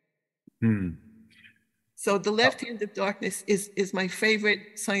 So The Left Hand of Darkness is my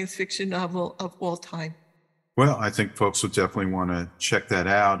favorite science fiction novel of all time. Well, I think folks will definitely want to check that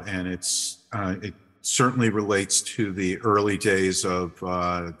out. And it certainly relates to the early days of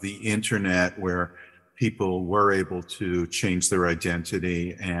the internet, where people were able to change their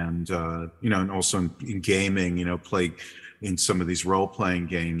identity and also in gaming, play in some of these role-playing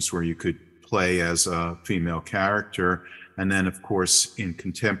games where you could play as a female character. And then, of course, in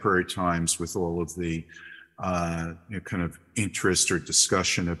contemporary times with all of the kind of interest or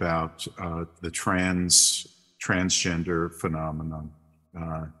discussion about the transgender phenomenon.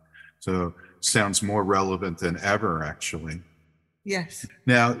 So sounds more relevant than ever, actually. Yes.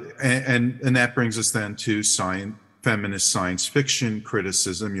 Now, and that brings us then to feminist science fiction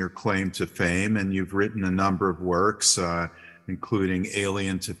criticism, your claim to fame, and you've written a number of works, including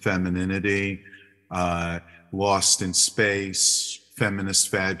Alien to Femininity, Lost in Space, Feminist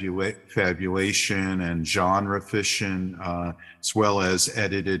Fabulation, and Genre Fission, as well as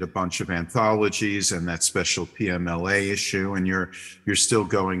edited a bunch of anthologies and that special PMLA issue. And you're still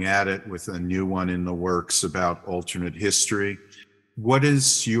going at it with a new one in the works about alternate history. What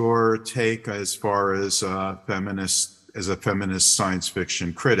is your take as far as a feminist science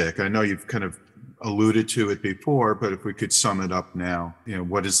fiction critic? I know you've kind of alluded to it before, but if we could sum it up now,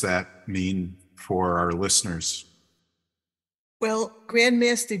 what does that mean for our listeners? Well,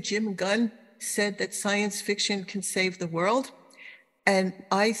 Grandmaster Jim Gunn said that science fiction can save the world. And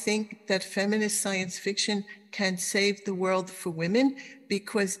I think that feminist science fiction can save the world for women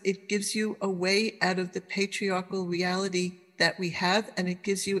because it gives you a way out of the patriarchal reality that we have, and it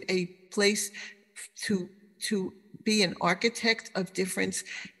gives you a place to be an architect of difference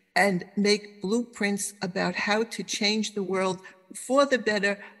and make blueprints about how to change the world for the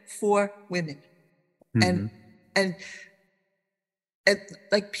better for women. Mm-hmm. And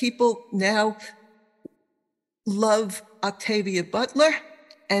like people now love Octavia Butler,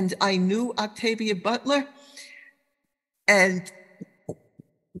 and I knew Octavia Butler. And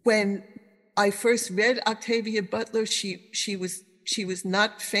when I first read Octavia Butler, she was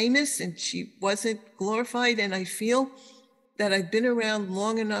not famous and she wasn't glorified. And I feel that I've been around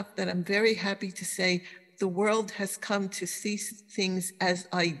long enough that I'm very happy to say the world has come to see things as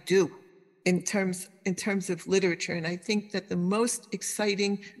I do in terms of literature. And I think that the most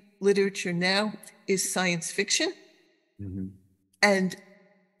exciting literature now is science fiction. Mm-hmm. And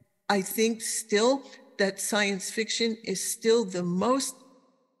I think still that science fiction is still the most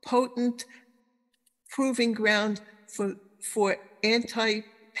potent proving ground for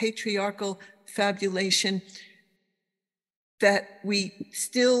anti-patriarchal fabulation, that we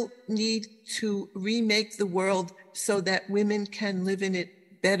still need to remake the world so that women can live in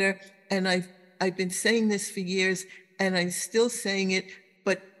it better. And I've been saying this for years, and I'm still saying it.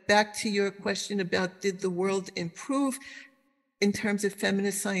 But back to your question about did the world improve in terms of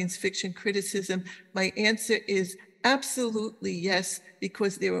feminist science fiction criticism, my answer is absolutely yes,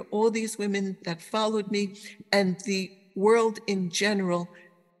 because there are all these women that followed me, and the world in general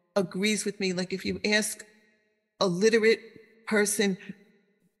agrees with me. Like if you ask a literate person,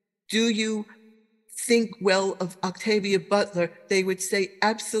 do you think well of Octavia Butler? They would say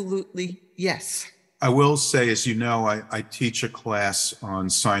absolutely yes. I will say, as you know, I teach a class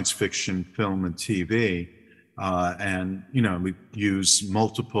on science fiction, film, and TV. And we use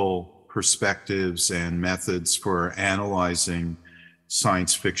multiple perspectives and methods for analyzing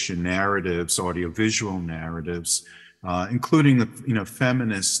science fiction narratives, audiovisual narratives, including the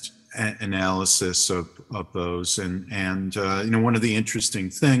feminist analysis of those. And one of the interesting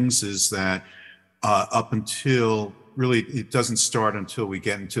things is that up until really, it doesn't start until we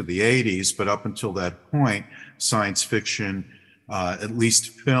get into the 80s, but up until that point, science fiction, at least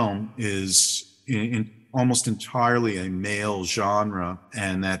film, is in almost entirely a male genre,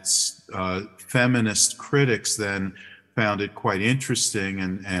 and that's feminist critics then found it quite interesting,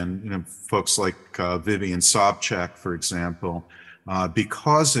 and folks like Vivian Sobchak, for example,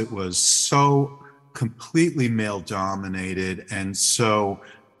 because it was so completely male dominated and so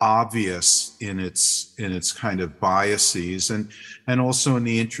obvious in its kind of biases, and also in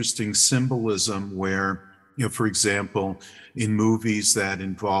the interesting symbolism where, for example, in movies that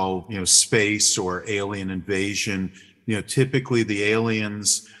involve, space or alien invasion, typically the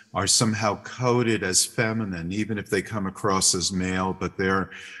aliens are somehow coded as feminine, even if they come across as male, but they're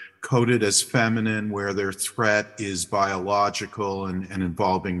coded as feminine where their threat is biological and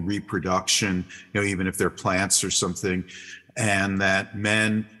involving reproduction, even if they're plants or something. And that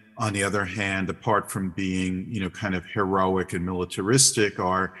men, on the other hand, apart from being, kind of heroic and militaristic,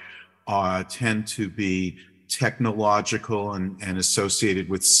 tend to be technological and associated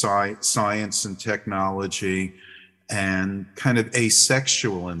with science and technology, and kind of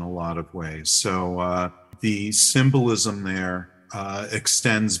asexual in a lot of ways. So the symbolism there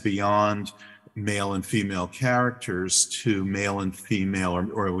extends beyond male and female characters to male and female,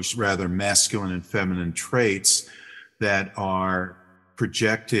 or rather masculine and feminine traits that are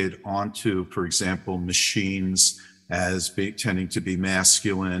projected onto, for example, machines as tending to be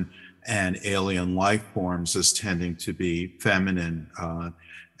masculine, and alien life forms as tending to be feminine.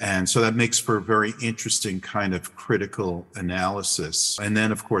 And so that makes for a very interesting kind of critical analysis. And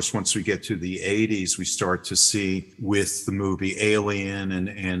then, of course, once we get to the 80s, we start to see, with the movie Alien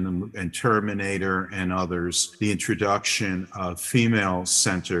and Terminator and others, the introduction of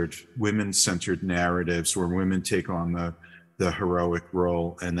female-centered, women-centered narratives where women take on the heroic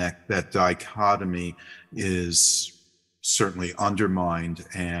role. And that dichotomy is certainly undermined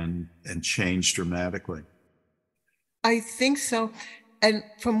and changed dramatically. I think so. And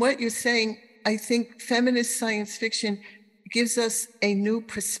from what you're saying, I think feminist science fiction gives us a new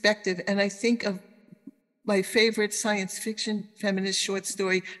perspective. And I think of my favorite science fiction feminist short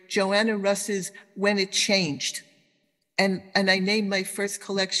story, Joanna Russ's When It Changed. And I named my first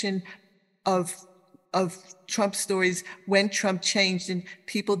collection of Trump stories when Trump changed, and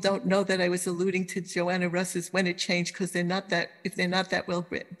people don't know that I was alluding to Joanna Russ's When It Changed, because they're not that well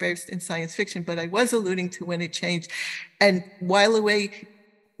versed in science fiction, but I was alluding to When It Changed. And While Away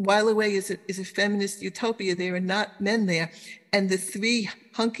is a feminist utopia. There are not men there. And the three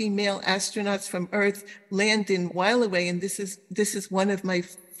hunky male astronauts from Earth land in While Away, and this is one of my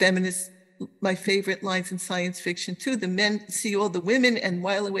favorite lines in science fiction too. The men see all the women, and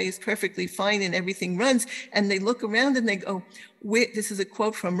While Away is perfectly fine and everything runs, and they look around and they go, this is a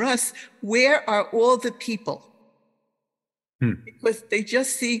quote from Russ, "Where are all the people?" Because they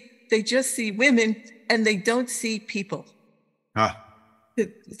just see women and they don't see people.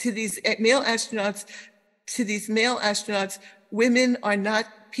 To these male astronauts, women are not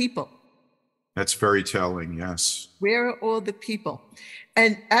people. That's very telling, yes. Where are all the people?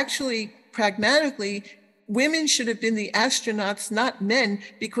 And actually, pragmatically, women should have been the astronauts, not men,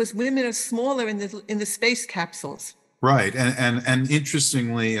 because women are smaller in the space capsules. Right, and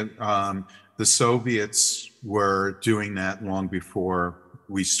interestingly, the Soviets were doing that long before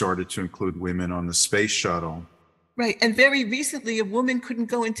we started to include women on the space shuttle. Right, and very recently, a woman couldn't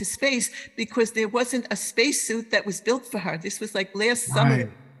go into space because there wasn't a spacesuit that was built for her. This was like last summer.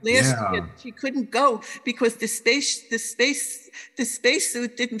 Last year, she couldn't go because the spacesuit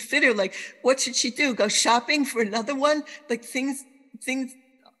didn't fit her. Like, what should she do? Go shopping for another one? Like things.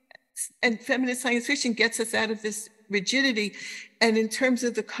 And feminist science fiction gets us out of this rigidity. And in terms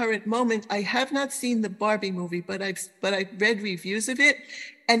of the current moment, I have not seen the Barbie movie, but I've read reviews of it.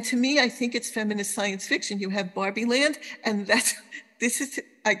 And to me, I think it's feminist science fiction. You have Barbie Land, and I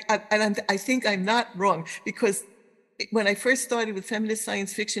think I'm not wrong, because when I first started with feminist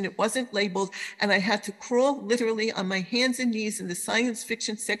science fiction, it wasn't labeled, and I had to crawl literally on my hands and knees in the science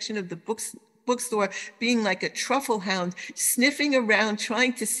fiction section of the bookstore, being like a truffle hound, sniffing around,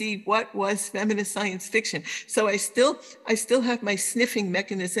 trying to see what was feminist science fiction. So I still have my sniffing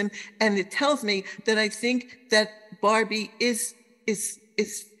mechanism, and it tells me that I think that Barbie is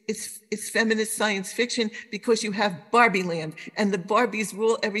feminist science fiction, because you have Barbie Land, and the Barbies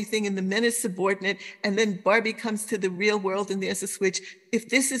rule everything, and the men is subordinate, and then Barbie comes to the real world and there's a switch. If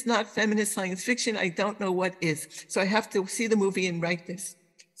this is not feminist science fiction, I don't know what is. So I have to see the movie and write this.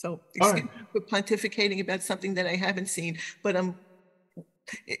 So excuse me for pontificating about something that I haven't seen, but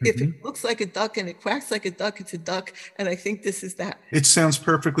if it looks like a duck and it quacks like a duck, it's a duck, and I think this is that. It sounds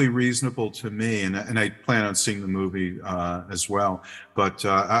perfectly reasonable to me, and I plan on seeing the movie as well. But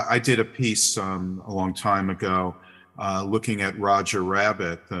I did a piece a long time ago looking at Roger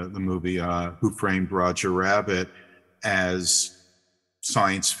Rabbit, the movie Who Framed Roger Rabbit, as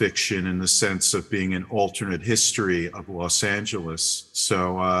science fiction in the sense of being an alternate history of Los Angeles.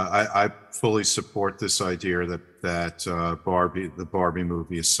 So I fully support this idea that the Barbie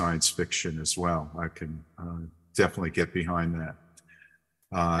movie is science fiction as well. I can definitely get behind that.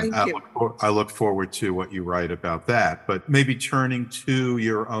 I look forward to what you write about that. But maybe turning to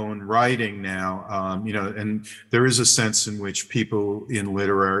your own writing now, and there is a sense in which people in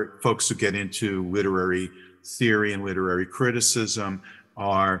folks who get into literary theory and literary criticism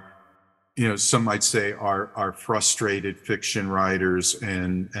are, some might say are frustrated fiction writers,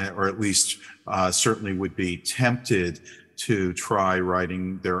 or at least certainly would be tempted to try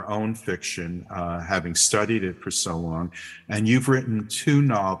writing their own fiction, having studied it for so long. And you've written two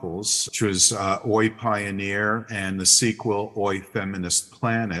novels, which was Oy Pioneer and the sequel, Oy Feminist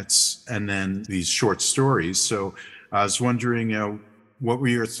Planets, and then these short stories. So I was wondering, what were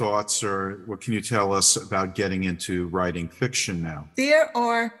your thoughts, or what can you tell us about getting into writing fiction now? There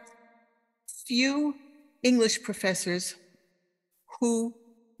are few English professors who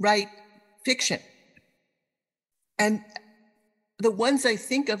write fiction. And the ones I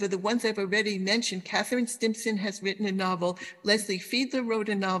think of are the ones I've already mentioned. Catherine Stimpson has written a novel, Leslie Fiedler wrote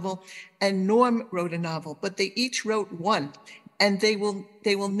a novel, and Norm wrote a novel, but they each wrote one. And they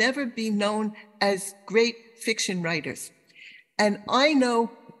will never be known as great fiction writers. And I know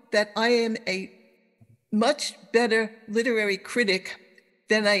that I am a much better literary critic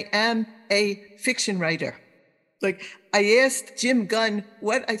than I am a fiction writer. Like, I asked Jim Gunn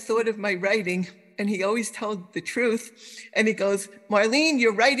what I thought of my writing, and he always told the truth. And he goes, "Marleen,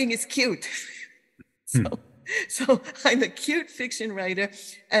 your writing is cute." So I'm a cute fiction writer,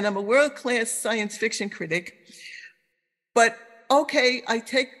 and I'm a world-class science fiction critic. But okay, I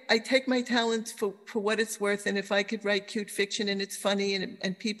take my talent for what it's worth, and if I could write cute fiction and it's funny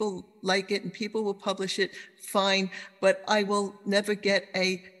and people like it and people will publish it, fine. But I will never get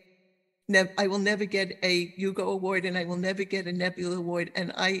a Hugo Award, and I will never get a Nebula Award,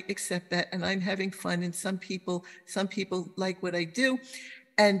 and I accept that, and I'm having fun, and some people like what I do.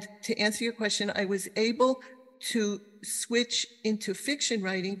 And to answer your question, I was able to switch into fiction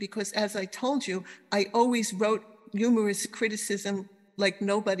writing because, as I told you, I always wrote humorous criticism like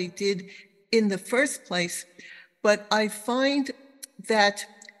nobody did in the first place. But I find that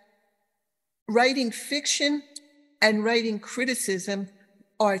writing fiction and writing criticism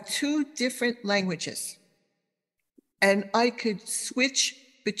are two different languages. And I could switch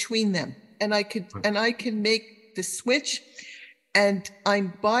between them. And I can make the switch. And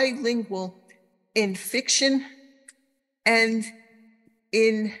I'm bilingual in fiction and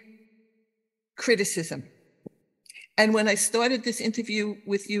in criticism. And when I started this interview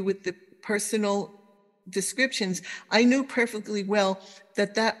with you with the personal descriptions, I knew perfectly well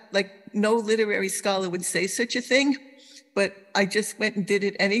that like no literary scholar would say such a thing, but I just went and did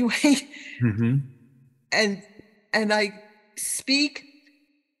it anyway. Mm-hmm. And I speak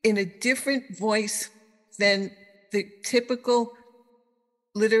in a different voice than the typical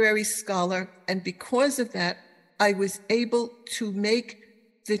literary scholar. And because of that, I was able to make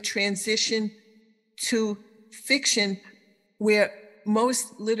the transition to fiction, where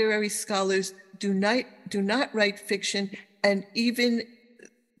most literary scholars do not write fiction. And even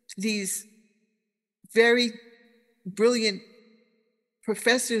these very brilliant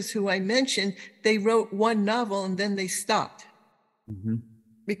professors who I mentioned, they wrote one novel and then they stopped. Mm-hmm.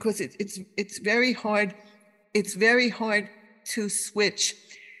 Because it's very hard. It's very hard to switch.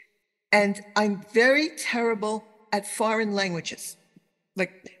 And I'm very terrible at foreign languages.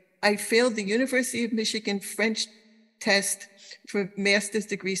 Like, I failed the University of Michigan French test for master's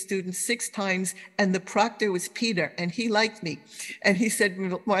degree students 6 times, and the proctor was Peter, and he liked me. And he said,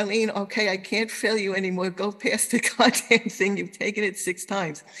 Marleen, okay, I can't fail you anymore. Go past the goddamn thing. You've taken it 6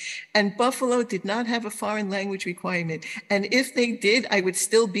 times. And Buffalo did not have a foreign language requirement. And if they did, I would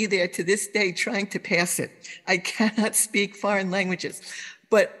still be there to this day trying to pass it. I cannot speak foreign languages.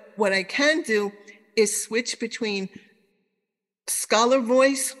 But what I can do is switch between scholar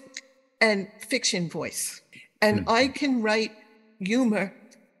voice and fiction voice. And I can write humor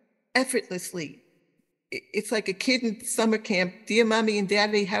effortlessly. It's like a kid in summer camp. Dear mommy and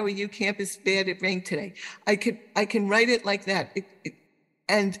daddy, how are you? Camp is bad, it rained today. I can write it like that.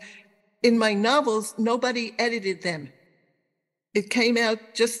 And in my novels, nobody edited them. It came out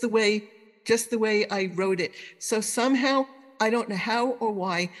just the way I wrote it. So somehow, I don't know how or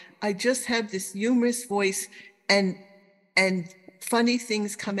why, I just have this humorous voice, and funny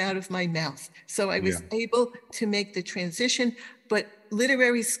things come out of my mouth. So I was able to make the transition, but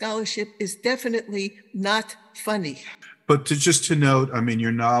literary scholarship is definitely not funny. But just to note, I mean,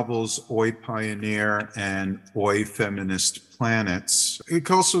 your novels, Oy Pioneer and Oy Feminist Planets, you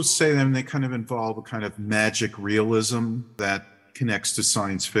could also say them, they kind of involve a kind of magic realism that connects to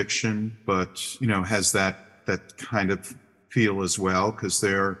science fiction, but, you know, has that kind of feel as well, because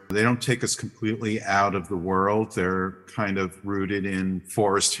they don't take us completely out of the world. They're kind of rooted in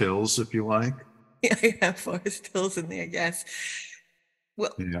Forest Hills, if you like. Yeah, I have Forest Hills in there, yes.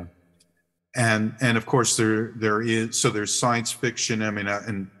 Well, yeah. And of course there's science fiction. I mean,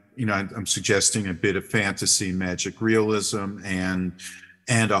 I'm suggesting a bit of fantasy, magic realism, and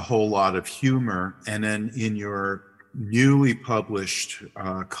a whole lot of humor. And then in your newly published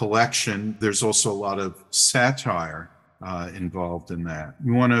collection, there's also a lot of satire involved in that.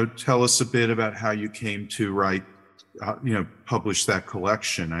 You want to tell us a bit about how you came to write, publish that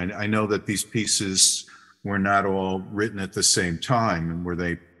collection? I know that these pieces were not all written at the same time, and were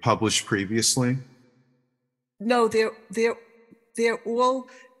they published previously? No, they're all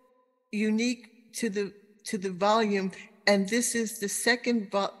unique to the volume, and this is the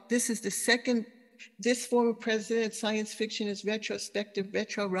second. This former president, science fiction is Retrospective,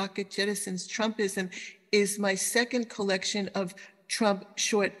 Retrorocket, Jettisons, Trumpism, is my second collection of Trump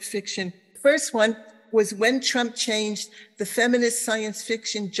short fiction. First one was When Trump Changed, the Feminist Science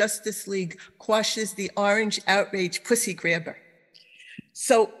Fiction Justice League Quashes the Orange Outrage Pussy Grabber.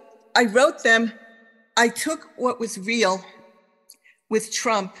 So I wrote them. I took what was real with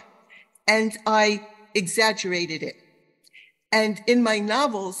Trump and I exaggerated it. And in my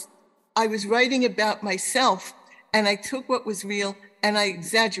novels, I was writing about myself, and I took what was real and I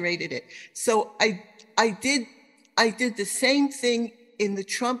exaggerated it. So I did the same thing in the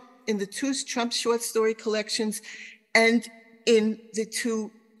two Trump short story collections and in the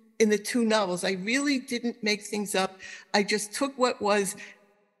two novels. I really didn't make things up. I just took what was,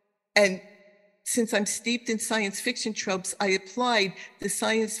 and since I'm steeped in science fiction tropes, I applied the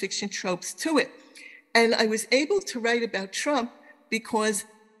science fiction tropes to it. And I was able to write about Trump because,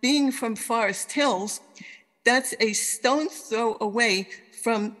 being from Forest Hills, that's a stone's throw away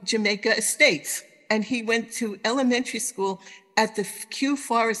from Jamaica Estates. And he went to elementary school at the Kew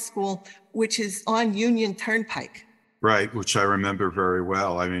Forest School, which is on Union Turnpike. Right, which I remember very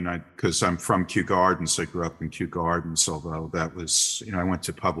well. I mean, because I'm from Kew Gardens, I grew up in Kew Gardens, although that was, I went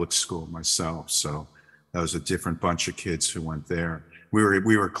to public school myself, so that was a different bunch of kids who went there. We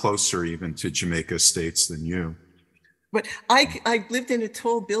were closer even to Jamaica Estates than you. But I lived in a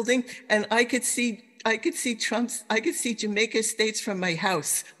tall building, and I could see Jamaica Estates from my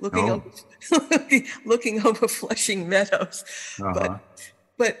house, looking over Flushing Meadows.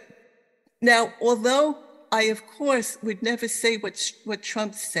 But now, although I, of course, would never say what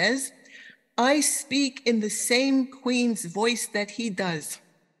Trump says, I speak in the same Queen's voice that he does.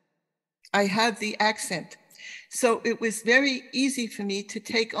 I have the accent. So it was very easy for me to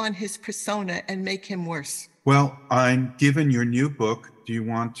take on his persona and make him worse. Well, given your new book, do you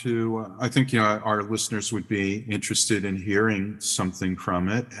want to, I think, our listeners would be interested in hearing something from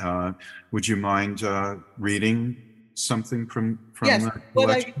it. Would you mind reading something from yes, that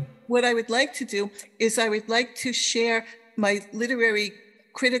collection? What I would like to do is I would like to share my literary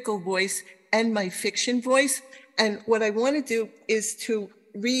critical voice and my fiction voice. And what I want to do is to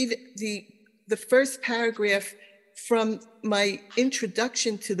read the first paragraph from my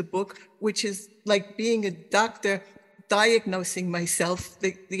introduction to the book, which is like being a doctor diagnosing myself.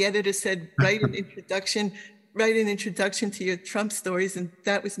 The editor said, write an introduction to your Trump stories. And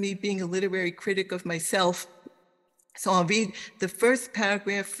that was me being a literary critic of myself. So I'll read the first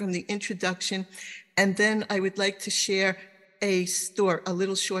paragraph from the introduction, and then I would like to share a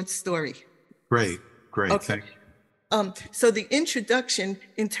little short story. Great, okay. Thank you. So the introduction,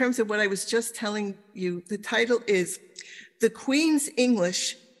 in terms of what I was just telling you, the title is The Queen's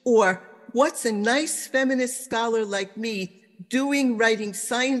English, or What's a Nice Feminist Scholar Like Me Doing Writing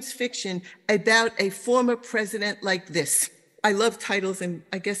Science Fiction About a Former President Like This? I love titles, and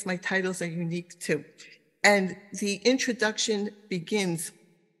I guess my titles are unique too. And the introduction begins,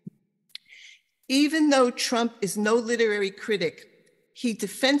 even though Trump is no literary critic, he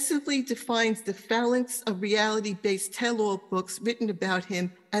defensively defines the phalanx of reality-based tell-all books written about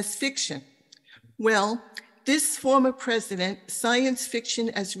him as fiction. Well, this former president, science fiction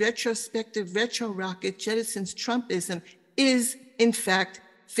as retrospective, Retrorocket, Jettisons, Trumpism, is in fact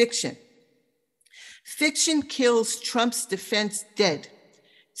fiction. Fiction kills Trump's defense dead.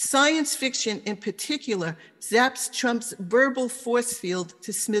 Science fiction in particular zaps Trump's verbal force field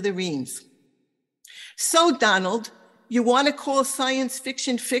to smithereens. So, Donald, you want to call science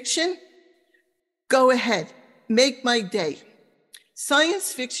fiction fiction? Go ahead, make my day.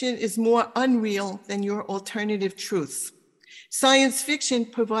 Science fiction is more unreal than your alternative truths. Science fiction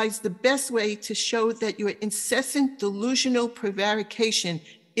provides the best way to show that your incessant delusional prevarication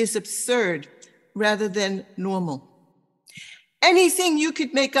is absurd rather than normal. Anything you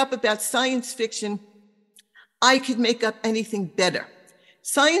could make up about science fiction, I could make up anything better.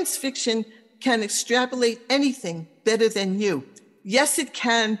 Science fiction can extrapolate anything better than you. Yes, it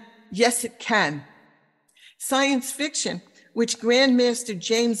can. Yes, it can. Science fiction, which Grandmaster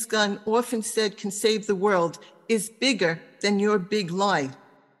James Gunn often said can save the world, is bigger than your big lie.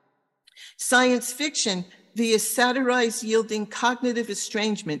 Science fiction, via satirize-yielding cognitive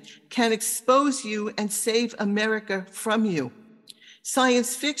estrangement, can expose you and save America from you.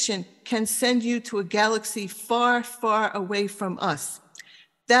 Science fiction can send you to a galaxy far, far away from us.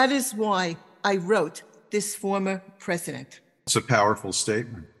 That is why I wrote This Former President. It's a powerful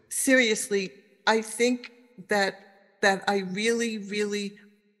statement. Seriously, I think that I really, really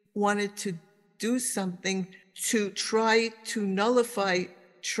wanted to do something to try to nullify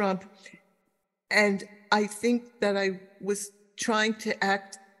Trump. And I think that I was trying to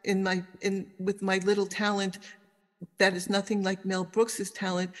act with my little talent that is nothing like Mel Brooks's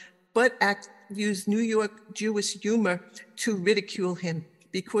talent, but use New York Jewish humor to ridicule him,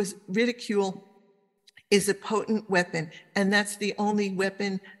 because ridicule is a potent weapon, and that's the only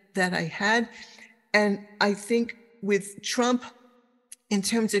weapon that I had. And I think with Trump, in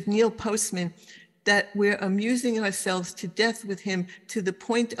terms of Neil Postman, that we're amusing ourselves to death with him to the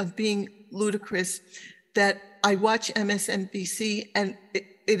point of being ludicrous, that I watch MSNBC and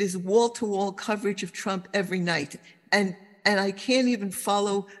it is wall-to-wall coverage of Trump every night. And I can't even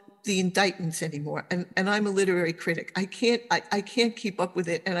follow the indictments anymore. And I'm a literary critic. I can't keep up with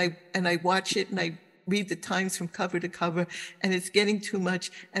it. And I watch it and I read the Times from cover to cover, and it's getting too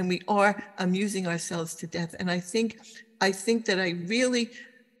much, and we are amusing ourselves to death. And I think that I really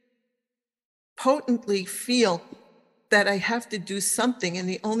potently feel that I have to do something, and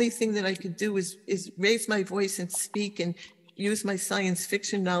the only thing that I could do is raise my voice and speak and use my science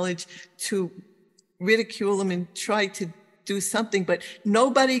fiction knowledge to ridicule him and try to do something. But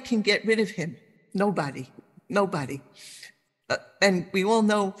nobody can get rid of him. Nobody. and we all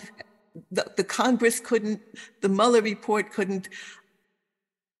know the Congress couldn't, the Mueller report couldn't.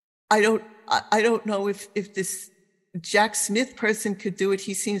 I don't know if this Jack Smith person could do it.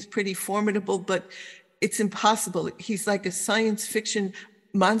 He seems pretty formidable, but it's impossible. He's like a science fiction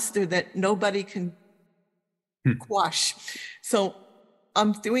monster that nobody can quash. So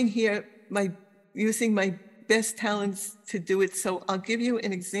I'm doing here using my best talents to do it. So I'll give you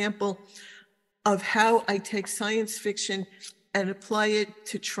an example of how I take science fiction and apply it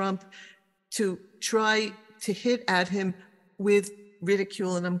to Trump to try to hit at him with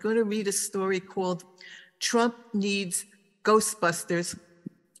ridicule. And I'm going to read a story called Trump Needs Ghostbusters.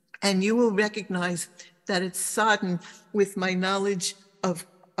 And you will recognize that it's sodden with my knowledge of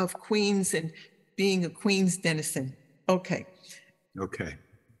Queens and being a Queens denizen. Okay. Okay.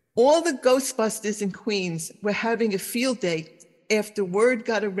 All the Ghostbusters in Queens were having a field day after word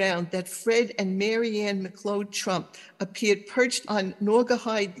got around that Fred and Mary Ann McLeod Trump appeared perched on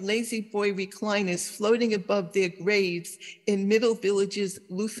Naugahyde lazy boy recliners floating above their graves in Middle Village's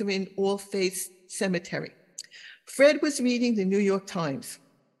Lutheran All Faiths Cemetery. Fred was reading the New York Times.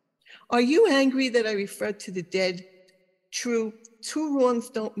 Are you angry that I referred to the dead? True, two wrongs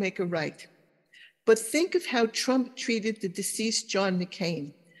don't make a right. But think of how Trump treated the deceased John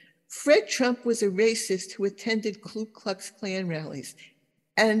McCain. Fred Trump was a racist who attended Ku Klux Klan rallies.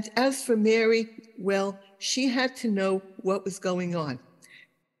 And as for Mary, well, she had to know what was going on.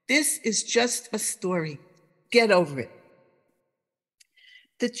 This is just a story. Get over it.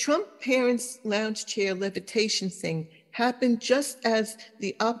 The Trump parents' lounge chair levitation thing happened just as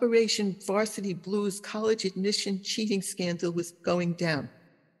the Operation Varsity Blues college admission cheating scandal was going down.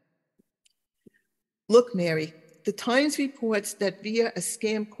 Look, Mary, the Times reports that via a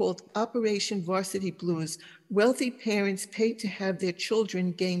scam called Operation Varsity Blues, wealthy parents paid to have their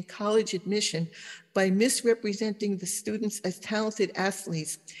children gain college admission by misrepresenting the students as talented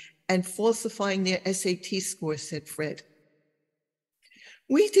athletes and falsifying their SAT scores, said Fred.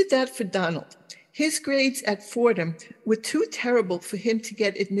 We did that for Donald. His grades at Fordham were too terrible for him to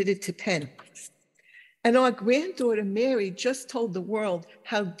get admitted to Penn. And our granddaughter, Mary, just told the world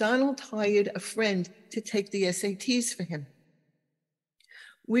how Donald hired a friend to take the SATs for him.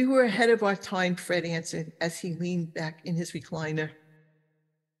 We were ahead of our time, Fred answered as he leaned back in his recliner.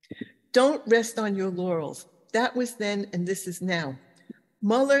 Don't rest on your laurels. That was then and this is now.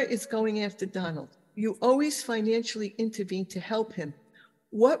 Mueller is going after Donald. You always financially intervene to help him.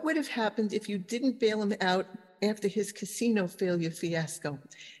 What would have happened if you didn't bail him out after his casino failure fiasco?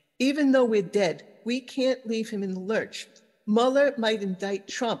 Even though we're dead, we can't leave him in the lurch. Mueller might indict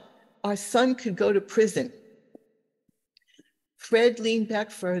Trump. Our son could go to prison. Fred leaned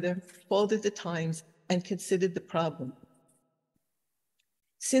back further, folded the Times, and considered the problem.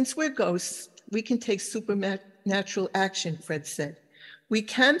 Since we're ghosts, we can take supernatural action, Fred said. We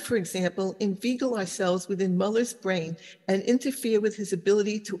can, for example, inveigle ourselves within Mueller's brain and interfere with his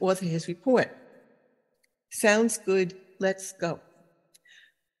ability to author his report. Sounds good, let's go.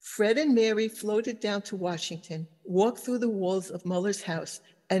 Fred and Mary floated down to Washington, walked through the walls of Mueller's house,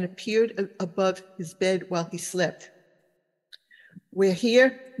 and appeared above his bed while he slept. We're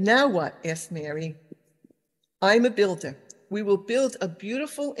here, now what? Asked Mary. I'm a builder. We will build a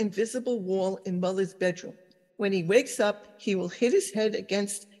beautiful invisible wall in Mueller's bedroom. When he wakes up, he will hit his head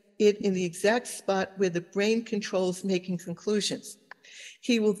against it in the exact spot where the brain controls making conclusions.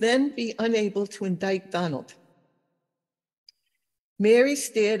 He will then be unable to indict Donald. Mary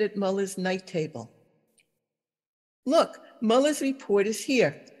stared at Mueller's night table. Look, Mueller's report is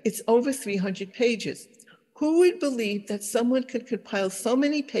here. It's over 300 pages. Who would believe that someone could compile so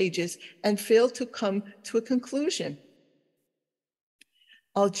many pages and fail to come to a conclusion?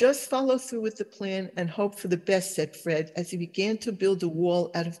 I'll just follow through with the plan and hope for the best, said Fred, as he began to build a wall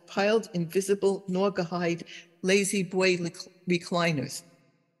out of piled invisible Naugahyde lazy boy recliners.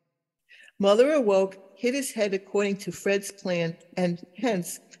 Mueller awoke, hit his head according to Fred's plan, and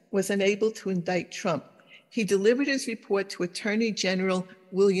hence was unable to indict Trump. He delivered his report to Attorney General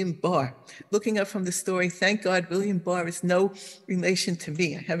William Barr. Looking up from the story, thank God William Barr is no relation to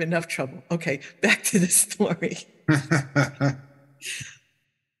me. I have enough trouble. Okay, back to the story.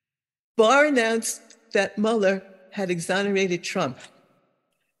 Barr announced that Mueller had exonerated Trump.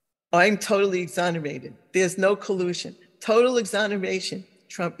 I'm totally exonerated. There's no collusion. Total exoneration,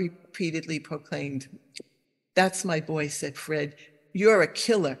 Trump repeatedly proclaimed. That's my boy, said Fred. You're a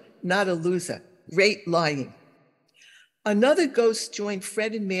killer, not a loser. Great lying. Another ghost joined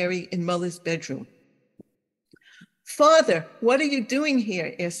Fred and Mary in Mueller's bedroom. Father, what are you doing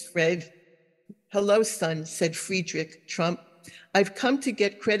here? Asked Fred. Hello, son, said Friedrich Trump. I've come to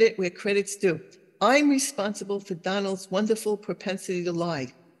get credit where credit's due. I'm responsible for Donald's wonderful propensity to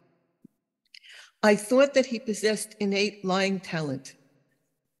lie. I thought that he possessed innate lying talent.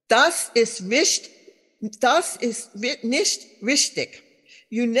 Das ist nicht richtig.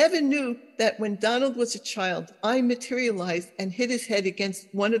 You never knew that when Donald was a child, I materialized and hit his head against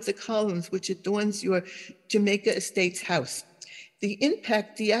one of the columns which adorns your Jamaica Estates house. The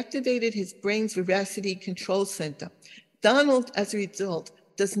impact deactivated his brain's veracity control center. Donald, as a result,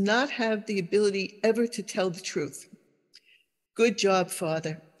 does not have the ability ever to tell the truth. Good job,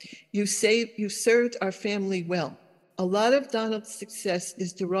 Father. You served our family well. A lot of Donald's success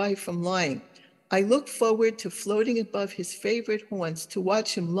is derived from lying. I look forward to floating above his favorite haunts to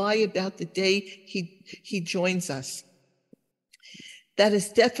watch him lie about the day he joins us. That is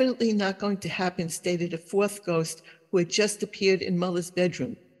definitely not going to happen, stated a fourth ghost who had just appeared in Muller's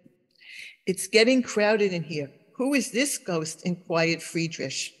bedroom. It's getting crowded in here. Who is this ghost? Inquired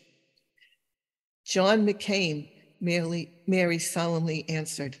Friedrich. John McCain, Mary solemnly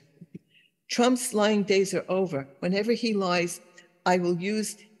answered. Trump's lying days are over. Whenever he lies, I will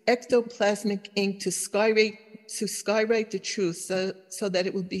use ectoplasmic ink to skywrite the truth so that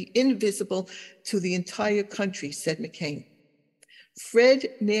it will be invisible to the entire country, said McCain. Fred,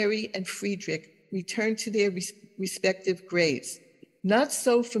 Mary, and Friedrich returned to their respective graves. Not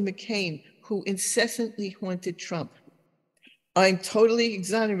so for McCain, who incessantly haunted Trump. I'm totally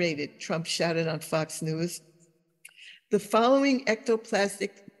exonerated, Trump shouted on Fox News. The following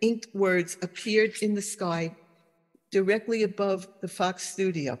ectoplastic inked words appeared in the sky directly above the Fox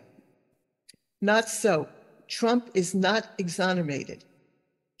studio. Not so. Trump is not exonerated.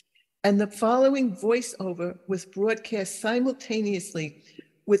 And the following voiceover was broadcast simultaneously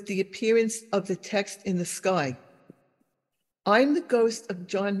with the appearance of the text in the sky. I'm the ghost of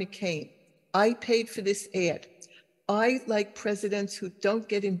John McCain. I paid for this ad. I like presidents who don't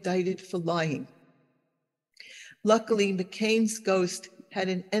get indicted for lying. Luckily, McCain's ghost had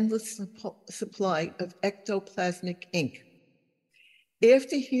an endless supply of ectoplasmic ink.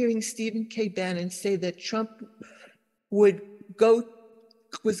 After hearing Stephen K. Bannon say that Trump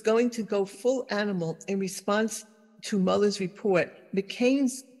was going to go full animal in response to Mueller's report,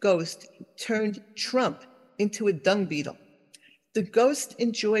 McCain's ghost turned Trump into a dung beetle. The ghost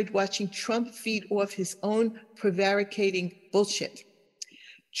enjoyed watching Trump feed off his own prevaricating bullshit.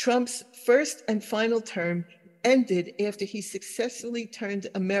 Trump's first and final term ended after he successfully turned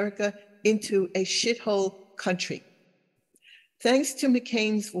America into a shithole country. Thanks to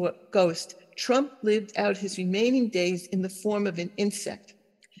McCain's ghost, Trump lived out his remaining days in the form of an insect.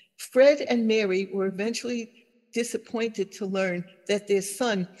 Fred and Mary were eventually disappointed to learn that their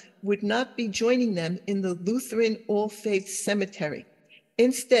son would not be joining them in the Lutheran All-Faith Cemetery.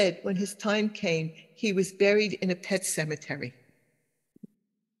 Instead, when his time came, he was buried in a pet cemetery.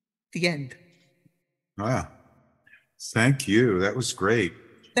 The end. Wow. Thank you. That was great.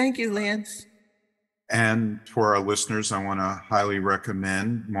 Thank you, Lance. And for our listeners, I want to highly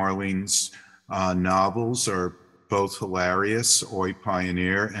recommend Marleen's novels are both hilarious, Oy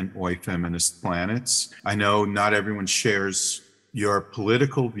Pioneer and Oy Feminist Planets. I know not everyone shares your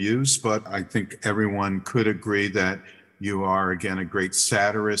political views, but I think everyone could agree that you are, again, a great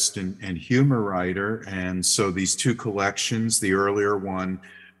satirist and humor writer. And so these two collections, the earlier one,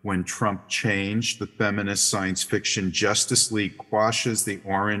 When Trump Changed, the feminist science fiction Justice League Quashes the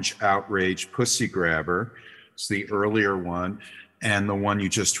Orange Outrage Pussy Grabber. It's the earlier one. And the one you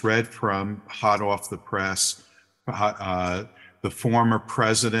just read from, hot off the press, the former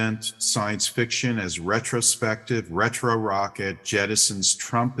president science fiction as Retrospective, Retrorocket, Jettisons,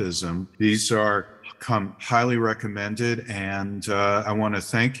 Trumpism. These are highly recommended. And I want to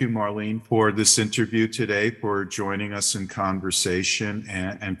thank you, Marleen, for this interview today, for joining us in conversation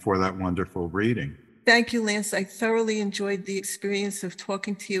and for that wonderful reading. Thank you, Lance. I thoroughly enjoyed the experience of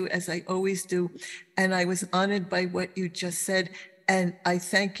talking to you, as I always do. And I was honored by what you just said. And I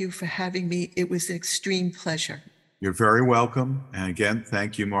thank you for having me. It was an extreme pleasure. You're very welcome. And again,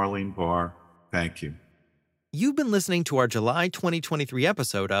 thank you, Marleen Barr. Thank you. You've been listening to our July 2023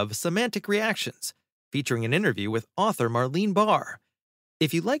 episode of Semantic Reactions, featuring an interview with author Marleen Barr.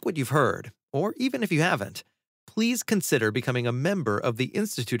 If you like what you've heard, or even if you haven't, please consider becoming a member of the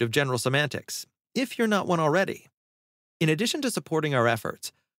Institute of General Semantics, if you're not one already. In addition to supporting our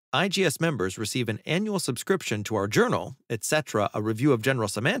efforts, IGS members receive an annual subscription to our journal, etc., a review of general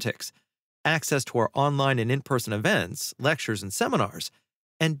semantics, access to our online and in-person events, lectures, and seminars,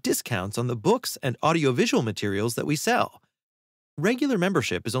 and discounts on the books and audiovisual materials that we sell. Regular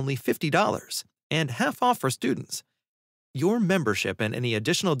membership is only $50 and half off for students. Your membership and any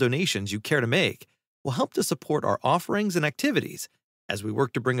additional donations you care to make will help to support our offerings and activities as we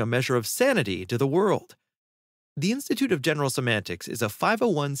work to bring a measure of sanity to the world. The Institute of General Semantics is a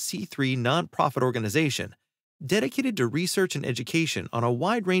 501c3 nonprofit organization dedicated to research and education on a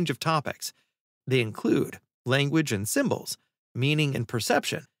wide range of topics. They include language and symbols, meaning and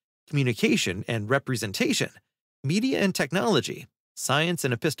perception, communication and representation, media and technology, science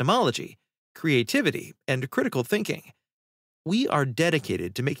and epistemology, creativity, and critical thinking. We are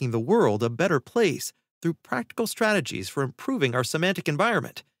dedicated to making the world a better place through practical strategies for improving our semantic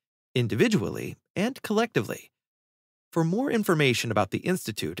environment, individually and collectively. For more information about the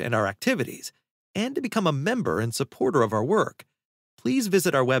Institute and our activities, and to become a member and supporter of our work, please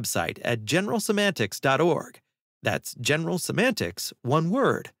visit our website at generalsemantics.org. That's generalsemantics, one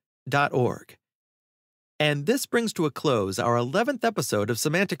word, .org. And this brings to a close our 11th episode of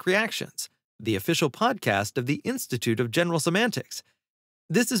Semantic Reactions, the official podcast of the Institute of General Semantics.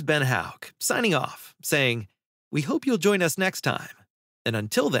 This is Ben Houck, signing off, saying, we hope you'll join us next time. And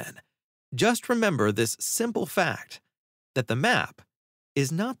until then, just remember this simple fact, that the map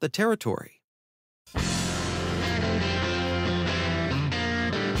is not the territory.